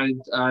you know,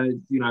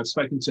 I've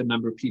spoken to a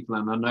number of people,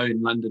 and I know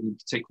in London in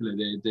particular,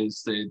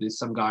 there's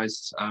some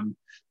guys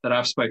that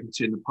I've spoken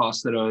to in the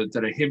past that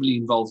are heavily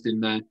involved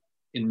in the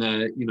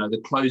you know,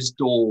 the closed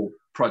door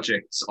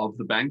projects of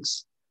the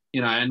banks. You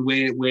know, and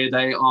where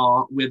they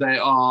are,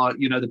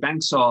 you know, the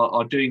banks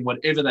are doing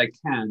whatever they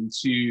can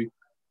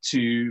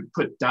to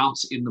put doubt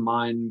in the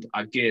mind,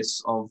 I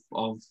guess, of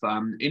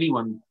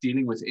anyone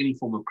dealing with any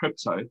form of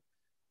crypto.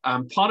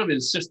 Part of it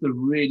is just a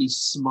really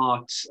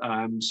smart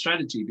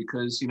strategy,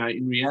 because, you know,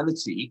 in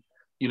reality,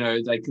 you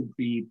know, they could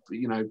be,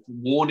 you know,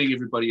 warning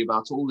everybody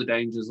about all the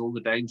dangers.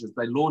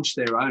 They launch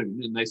their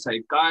own and they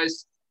say,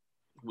 guys,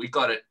 we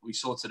got it, we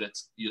sorted it.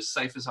 You're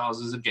safe as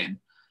houses again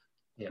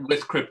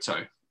with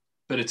crypto.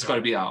 But it's got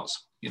to be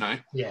ours, you know.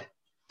 Yeah,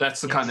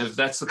 that's the kind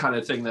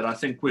of thing that I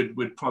think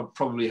would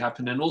probably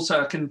happen. And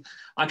also,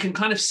 I can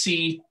kind of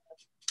see,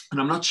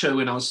 and I'm not sure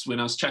when I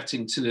was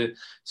chatting to the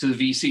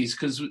VCs,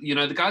 because, you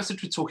know, the guys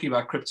that were talking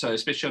about crypto,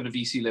 especially on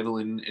the VC level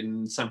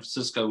in San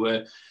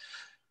Francisco,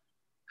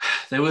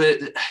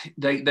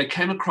 they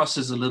came across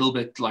as a little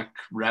bit like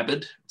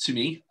rabid to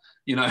me,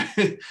 you know,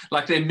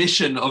 like their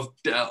mission of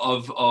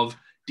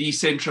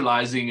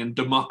decentralizing and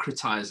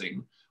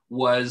democratizing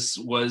was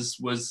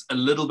a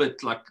little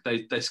bit like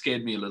they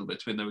scared me a little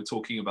bit when they were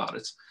talking about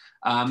it,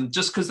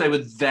 just because they were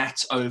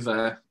that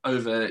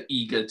over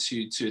eager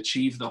to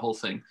achieve the whole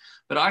thing.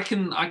 But I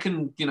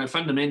can you know,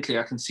 fundamentally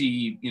I can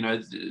see, you know,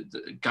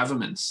 the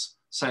governments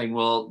saying,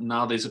 well,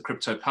 now there's a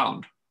crypto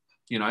pound,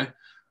 you know,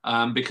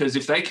 because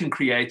if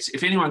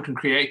anyone can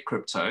create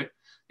crypto,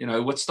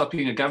 what's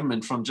stopping a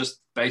government from just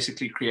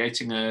basically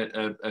creating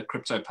a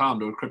crypto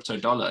pound or a crypto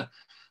dollar?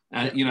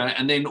 And,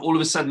 and then all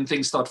of a sudden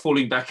things start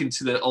falling back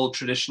into the old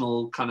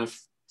traditional kind of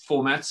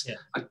formats. Yeah.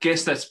 I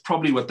guess that's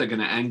probably what they're going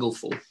to angle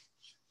for.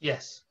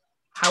 Yes.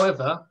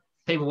 However,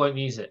 people won't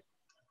use it.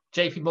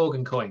 JP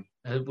Morgan coin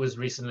was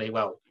recently,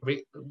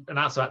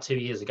 announced about 2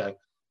 years ago,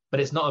 but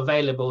it's not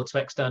available to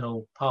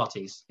external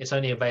parties. It's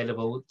only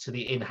available to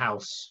the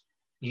in-house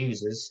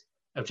users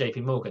of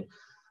JP Morgan.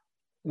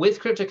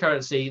 With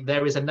cryptocurrency,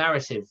 there is a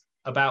narrative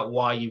about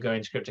why you go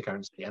into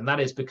cryptocurrency, and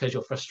that is because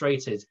you're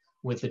frustrated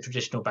with the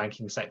traditional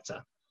banking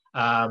sector.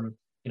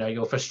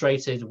 You're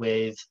frustrated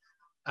with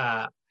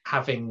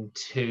having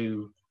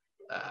to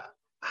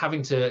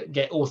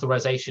get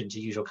authorization to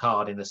use your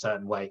card in a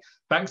certain way.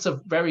 Banks are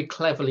very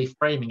cleverly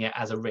framing it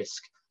as a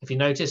risk. If you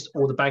noticed,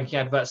 all the banking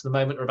adverts at the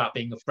moment are about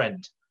being a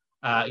friend,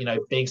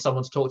 being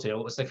someone to talk to,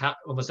 almost like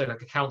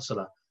a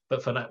counselor,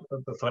 but for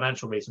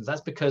financial reasons.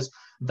 That's because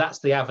that's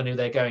the avenue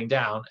they're going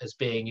down, as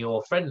being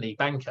your friendly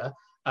banker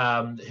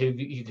who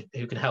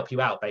can help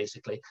you out,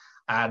 basically.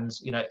 And,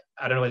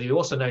 I don't know whether you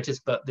also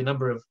noticed, but the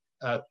number of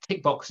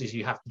tick boxes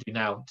you have to do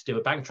now to do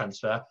a bank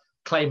transfer,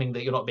 claiming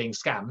that you're not being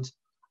scammed,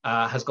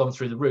 has gone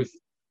through the roof,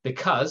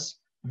 because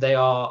they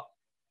are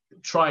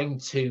trying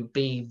to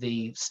be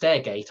the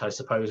stairgate, I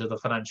suppose, of the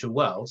financial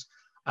world,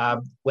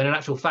 when in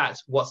actual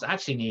fact, what's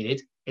actually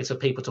needed is for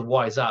people to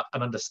wise up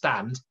and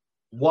understand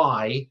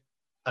why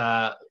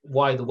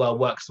the world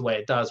works the way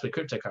it does with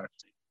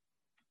cryptocurrency.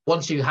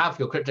 Once you have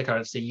your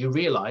cryptocurrency, you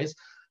realize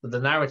that the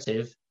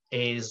narrative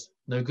is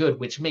no good,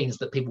 which means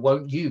that people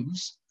won't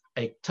use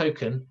a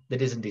token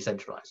that isn't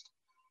decentralized.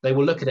 They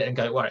will look at it and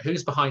go, right,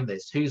 who's behind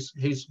this? Who's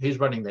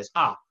running this?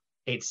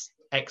 It's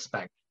X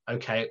bank.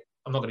 Okay,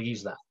 I'm not going to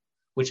use that,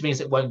 which means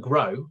it won't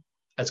grow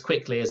as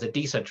quickly as a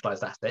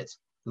decentralized asset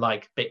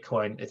like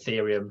Bitcoin,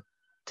 Ethereum,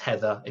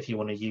 Tether, if you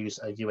want to use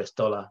a US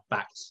dollar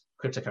backed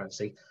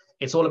cryptocurrency.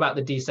 It's all about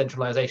the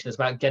decentralization. It's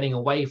about getting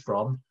away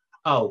from,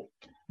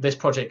 this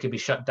project could be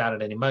shut down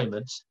at any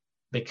moment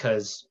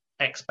because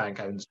X bank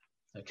owns it.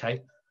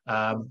 Okay,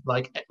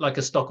 like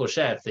a stock or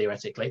share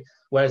theoretically.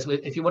 Whereas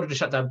if you wanted to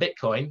shut down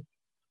Bitcoin,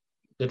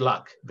 good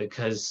luck,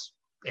 because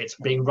it's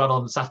being run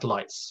on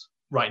satellites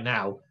right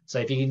now. So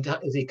if you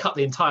cut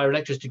the entire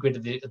electricity grid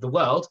of the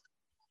world,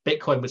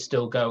 Bitcoin would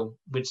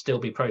still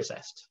be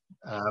processed,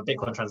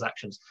 Bitcoin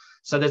transactions.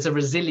 So there's a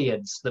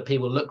resilience that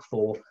people look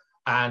for,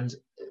 and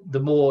the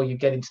more you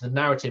get into the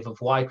narrative of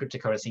why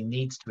cryptocurrency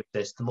needs to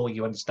exist, the more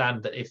you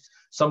understand that if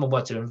someone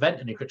were to invent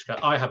a new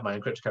cryptocurrency, I have my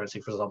own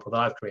cryptocurrency, for example, that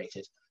I've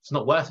created. It's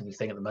not worth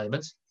anything at the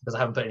moment because I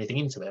haven't put anything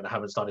into it and I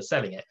haven't started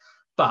selling it.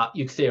 But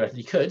you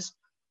theoretically could.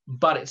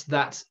 But it's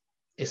that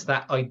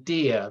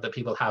idea that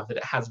people have that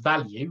it has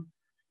value,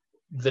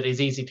 that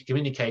is easy to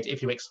communicate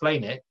if you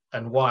explain it,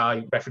 and why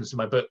I reference in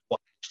my book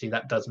what actually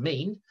that does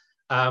mean.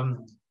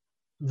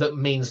 That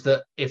means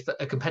that if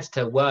a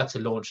competitor were to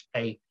launch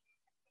a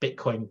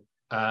Bitcoin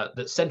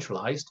that's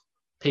centralized,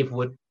 people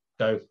would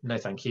go, no,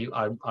 thank you.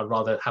 I'd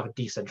rather have a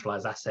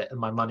decentralized asset and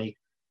my money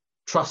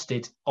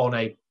trusted on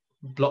a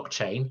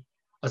blockchain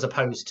as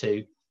opposed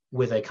to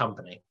with a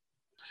company.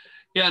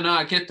 Yeah, no,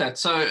 I get that.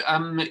 So,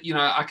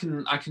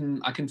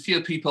 I can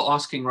feel people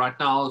asking right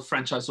now,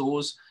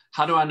 franchisors,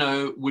 how do I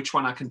know which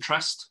one I can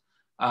trust?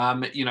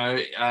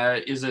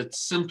 Is it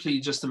simply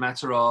just a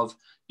matter of,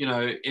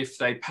 if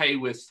they pay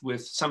with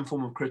some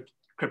form of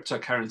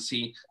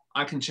cryptocurrency,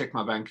 I can check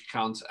my bank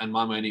account and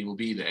my money will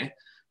be there?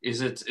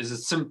 Is it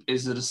as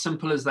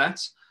simple as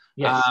that?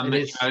 Yes, it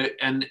is.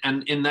 And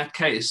in that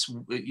case,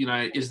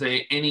 is there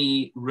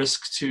any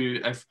risk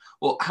to,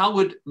 how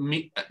would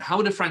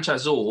a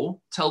franchisor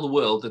tell the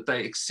world that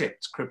they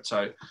accept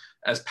crypto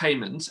as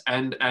payment?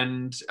 And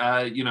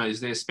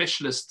is there a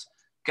specialist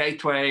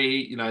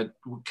gateway?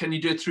 Can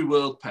you do it through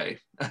WorldPay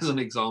as an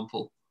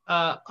example?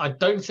 I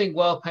don't think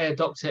WorldPay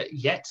adopt it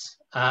yet.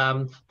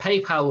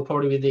 PayPal will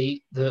probably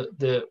be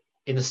the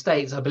in the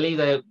States. I believe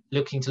they're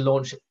looking to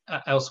launch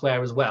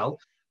elsewhere as well.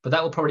 But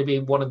that will probably be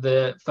one of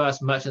the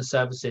first merchant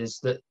services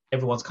that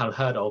everyone's kind of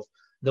heard of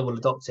that will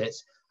adopt it.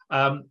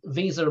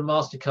 Visa and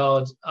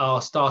MasterCard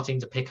are starting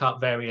to pick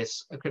up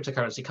various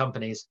cryptocurrency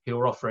companies who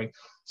are offering.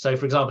 So,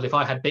 for example, if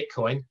I had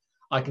Bitcoin,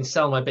 I can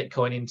sell my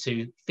Bitcoin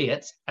into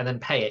fiat and then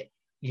pay it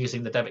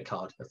using the debit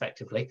card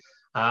effectively.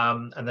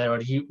 And there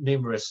are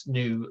numerous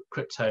new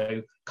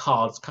crypto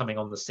cards coming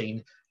on the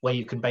scene where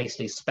you can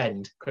basically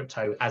spend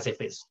crypto as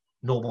if it's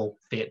normal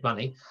fiat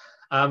money.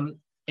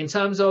 In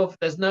terms of,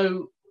 there's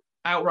no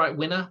outright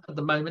winner at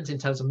the moment in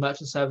terms of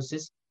merchant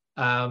services.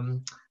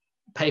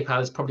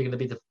 PayPal is probably going to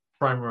be the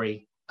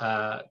primary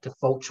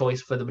default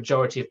choice for the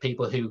majority of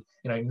people who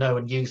know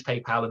and use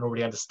PayPal and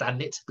already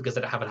understand it, because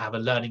they don't have a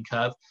learning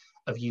curve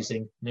of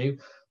using new.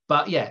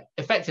 But yeah,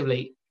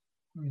 effectively,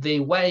 the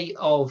way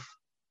of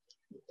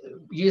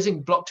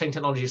using blockchain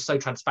technology is so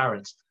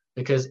transparent,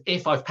 because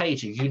if I've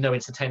paid you,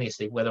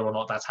 instantaneously whether or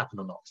not that's happened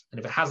or not. And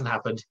if it hasn't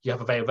happened, you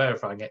have a way of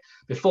verifying it.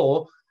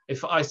 Before,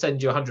 if I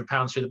send you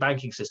 £100 through the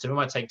banking system, it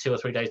might take 2 or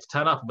 3 days to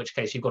turn up, in which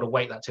case you've got to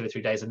wait that 2 or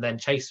 3 days and then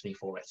chase me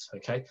for it.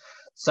 Okay.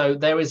 So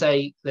there is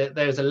a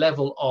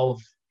level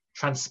of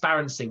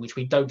transparency which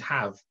we don't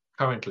have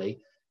currently.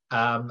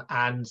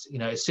 And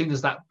as soon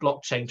as that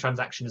blockchain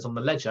transaction is on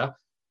the ledger,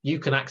 you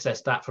can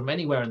access that from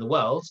anywhere in the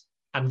world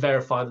and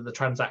verify that the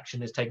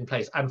transaction is taking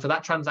place. And for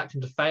that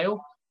transaction to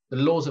fail, the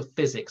laws of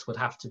physics would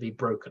have to be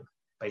broken.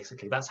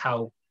 Basically, that's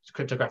how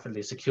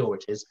cryptographically secure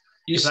it is.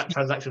 If that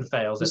transaction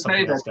fails, there's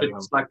something else going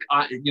on. Like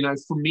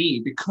for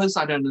me, because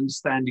I don't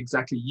understand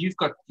exactly, you've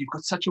got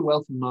such a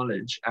wealth of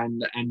knowledge,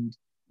 and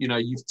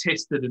you've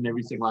tested and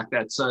everything like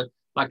that. So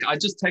like I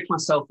just take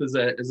myself as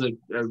a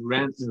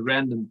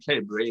random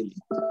pleb, really,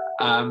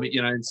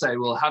 and say,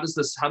 well, how does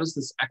this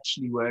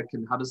actually work,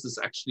 and how does this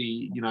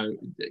actually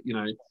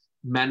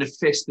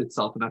manifest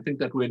itself? And I think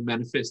that word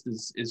manifest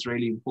is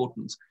really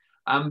important.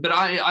 But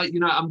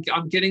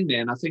I'm getting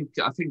there, and I think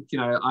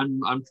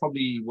I'm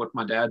probably what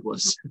my dad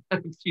was a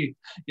few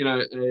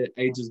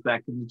ages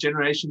back, and the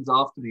generations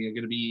after me are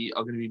going to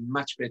be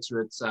much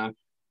better at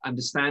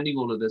understanding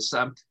all of this.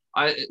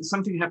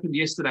 Something happened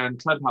yesterday in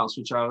Clubhouse,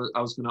 which I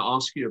was going to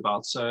ask you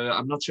about. So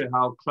I'm not sure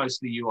how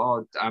closely you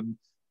are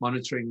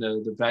monitoring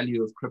the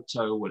value of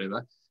crypto or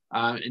whatever,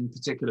 in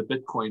particular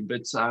Bitcoin,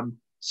 but.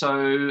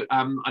 So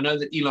I know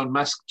that Elon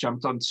Musk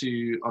jumped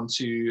onto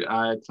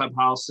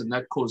Clubhouse, and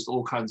that caused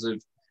all kinds of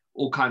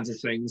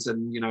things.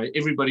 And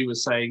everybody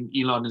was saying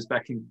Elon is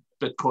backing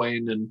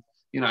Bitcoin, and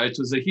it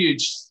was a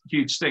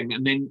huge thing.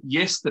 And then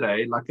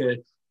yesterday, like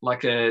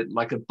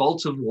a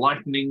bolt of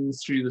lightning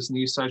through this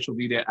new social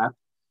media app,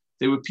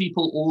 there were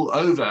people all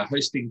over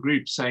hosting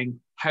groups saying,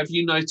 "Have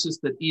you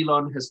noticed that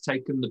Elon has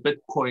taken the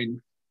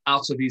Bitcoin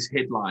out of his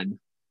headline?"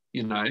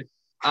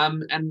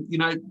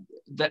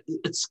 That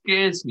it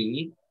scares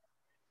me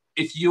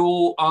if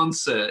your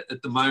answer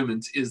at the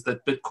moment is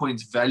that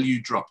Bitcoin's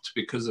value dropped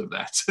because of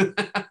that.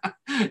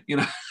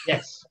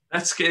 Yes,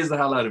 that scares the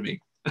hell out of me.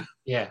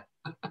 Yeah,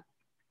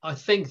 I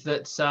think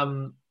that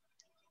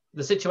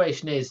the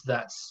situation is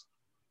that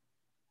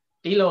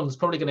Elon's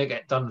probably going to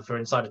get done for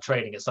insider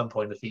trading at some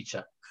point in the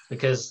future,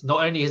 because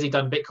not only has he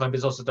done Bitcoin, but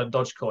he's also done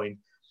Dogecoin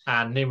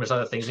and numerous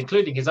other things,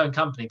 including his own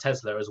company,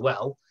 Tesla, as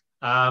well.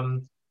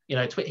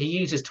 He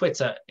uses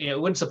Twitter. It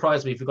wouldn't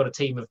surprise me if we've got a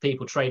team of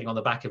people trading on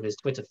the back of his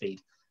Twitter feed.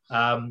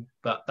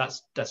 But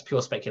that's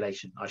pure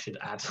speculation, I should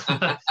add.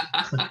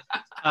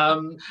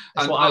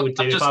 That's what I would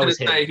do if I was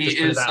him. He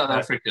is South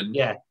African.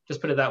 Yeah,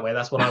 just put it that way.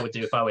 That's what I would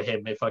do if I were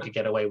him, if I could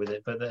get away with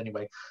it. But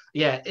anyway,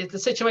 yeah, the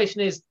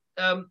situation is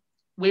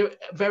we're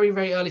very,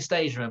 very early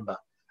stage, remember.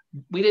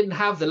 We didn't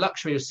have the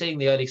luxury of seeing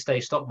the early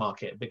stage stock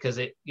market because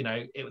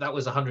that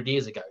was 100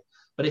 years ago.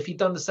 But if you'd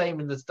done the same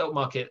in the stock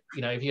market,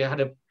 if you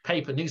had a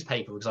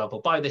newspaper, for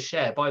example, buy this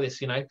share, buy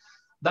this,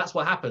 that's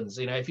what happens.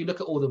 If you look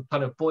at all the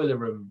kind of boiler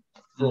room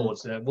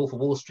frauds, Wolf of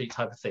Wall Street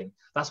type of thing,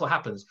 that's what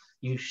happens.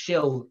 You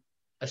shill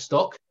a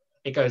stock,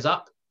 it goes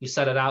up, you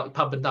sell it out,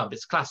 pump and dump.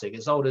 It's classic.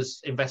 It's old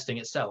as investing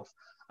itself.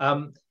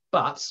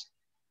 But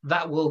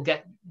that will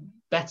get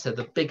better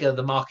the bigger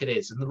the market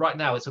is. And right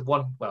now it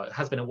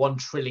has been a $1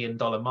 trillion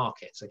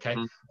market. Okay.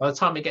 By the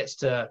time it gets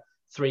to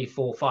 3,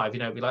 4, 5,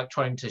 it'd be like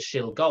trying to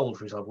shill gold,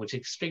 for example, which is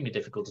extremely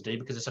difficult to do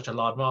because it's such a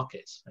large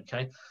market.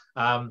 Okay.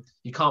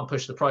 You can't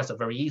push the price up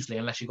very easily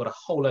unless you've got a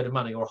whole load of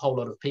money or a whole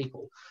lot of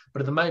people.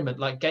 But at the moment,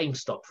 like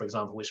GameStop, for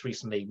example, which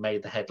recently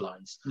made the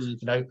headlines,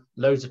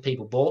 loads of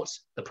people bought,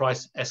 the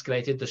price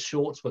escalated, the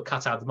shorts were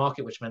cut out of the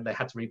market, which meant they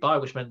had to rebuy,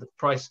 which meant the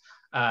price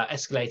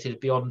escalated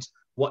beyond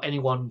what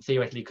anyone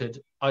theoretically could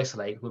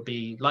isolate would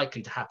be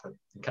likely to happen.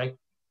 Okay.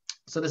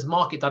 So this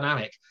market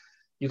dynamic,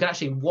 you can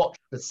actually watch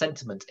the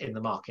sentiment in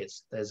the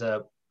markets. There's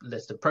a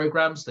list of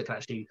programs that can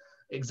actually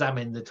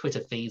examine the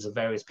Twitter feeds of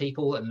various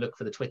people and look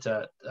for the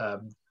Twitter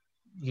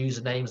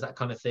usernames, that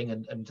kind of thing,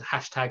 and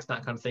hashtags,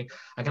 that kind of thing.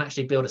 I can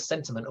actually build a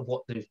sentiment of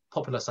what the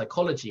popular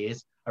psychology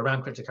is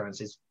around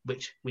cryptocurrencies,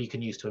 which we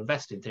can use to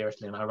invest in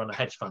theoretically. And I run a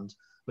hedge fund,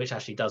 which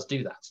actually does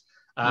do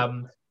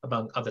that,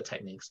 among other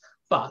techniques.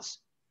 But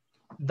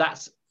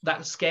that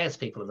scares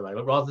people at the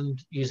moment. Rather than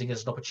using it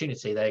as an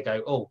opportunity, they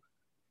go, oh,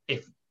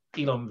 if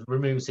Elon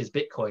removes his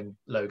Bitcoin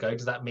logo,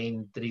 does that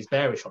mean that he's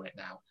bearish on it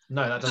now?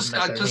 No, that doesn't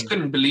necessarily I just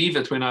couldn't believe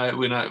it when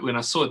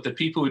I saw it, that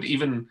people would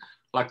even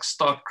like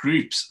start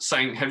groups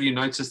saying, have you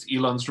noticed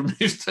Elon's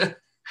removed it?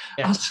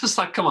 Yeah. I was just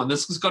like, come on,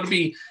 this has got to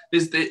be,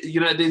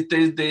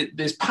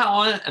 there's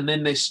power and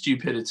then there's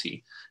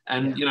stupidity.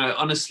 And,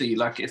 honestly,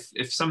 like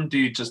if some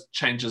dude just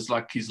changes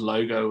like his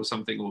logo or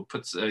something, or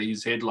puts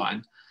his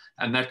headline,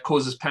 and that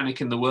causes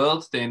panic in the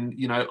world, then,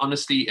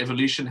 honestly,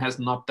 evolution has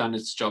not done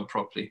its job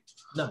properly.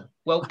 No.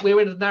 Well, we're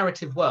in a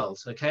narrative world,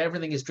 okay?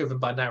 Everything is driven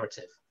by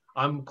narrative.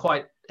 I'm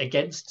quite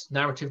against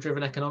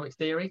narrative-driven economic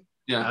theory.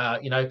 Yeah.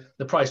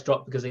 The price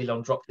dropped because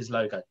Elon dropped his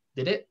logo.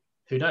 Did it?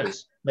 Who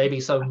knows? Maybe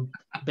some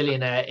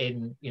billionaire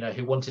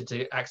who wanted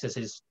to access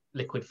his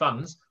liquid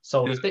funds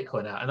sold his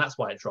Bitcoin out, and that's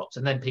why it dropped.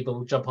 And then people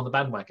will jump on the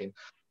bandwagon.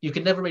 You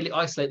can never really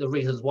isolate the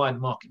reasons why the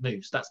market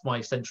moves. That's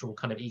my central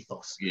kind of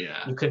ethos.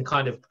 Yeah. You can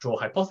kind of draw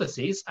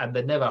hypotheses, and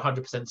they're never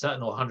 100%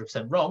 certain or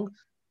 100% wrong.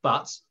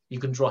 but you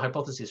can draw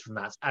hypotheses from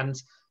that. And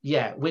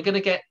yeah, we're going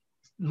to get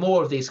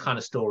more of these kind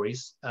of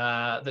stories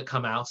that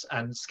come out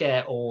and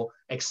scare or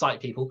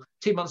excite people.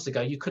 2 months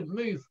ago, you couldn't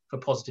move for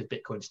positive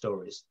Bitcoin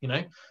stories. You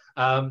know,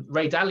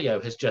 Ray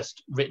Dalio has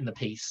just written a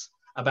piece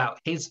about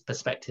his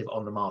perspective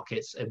on the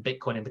markets and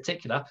Bitcoin in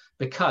particular,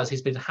 because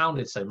he's been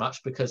hounded so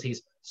much because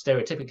he's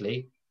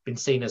stereotypically been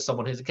seen as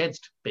someone who's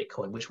against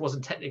Bitcoin, which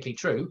wasn't technically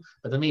true,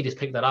 but the media's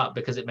picked that up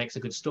because it makes a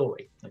good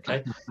story.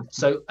 Okay.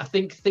 So I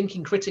think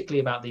thinking critically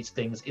about these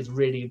things is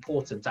really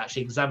important, to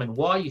actually examine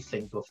why you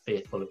think you're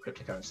fearful of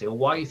cryptocurrency, or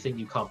why you think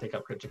you can't pick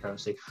up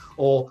cryptocurrency,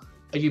 or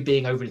are you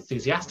being over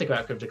enthusiastic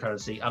about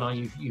cryptocurrency, and are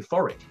you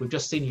euphoric? We've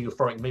just seen a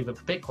euphoric movement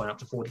for Bitcoin up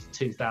to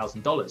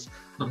 $42,000,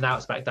 and now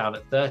it's back down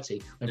at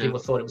 30 when people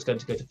thought it was going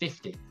to go to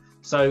 50.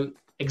 So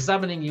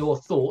examining your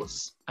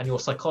thoughts and your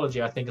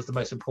psychology, I think, is the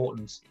most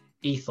important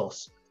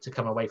ethos to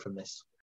come away from this.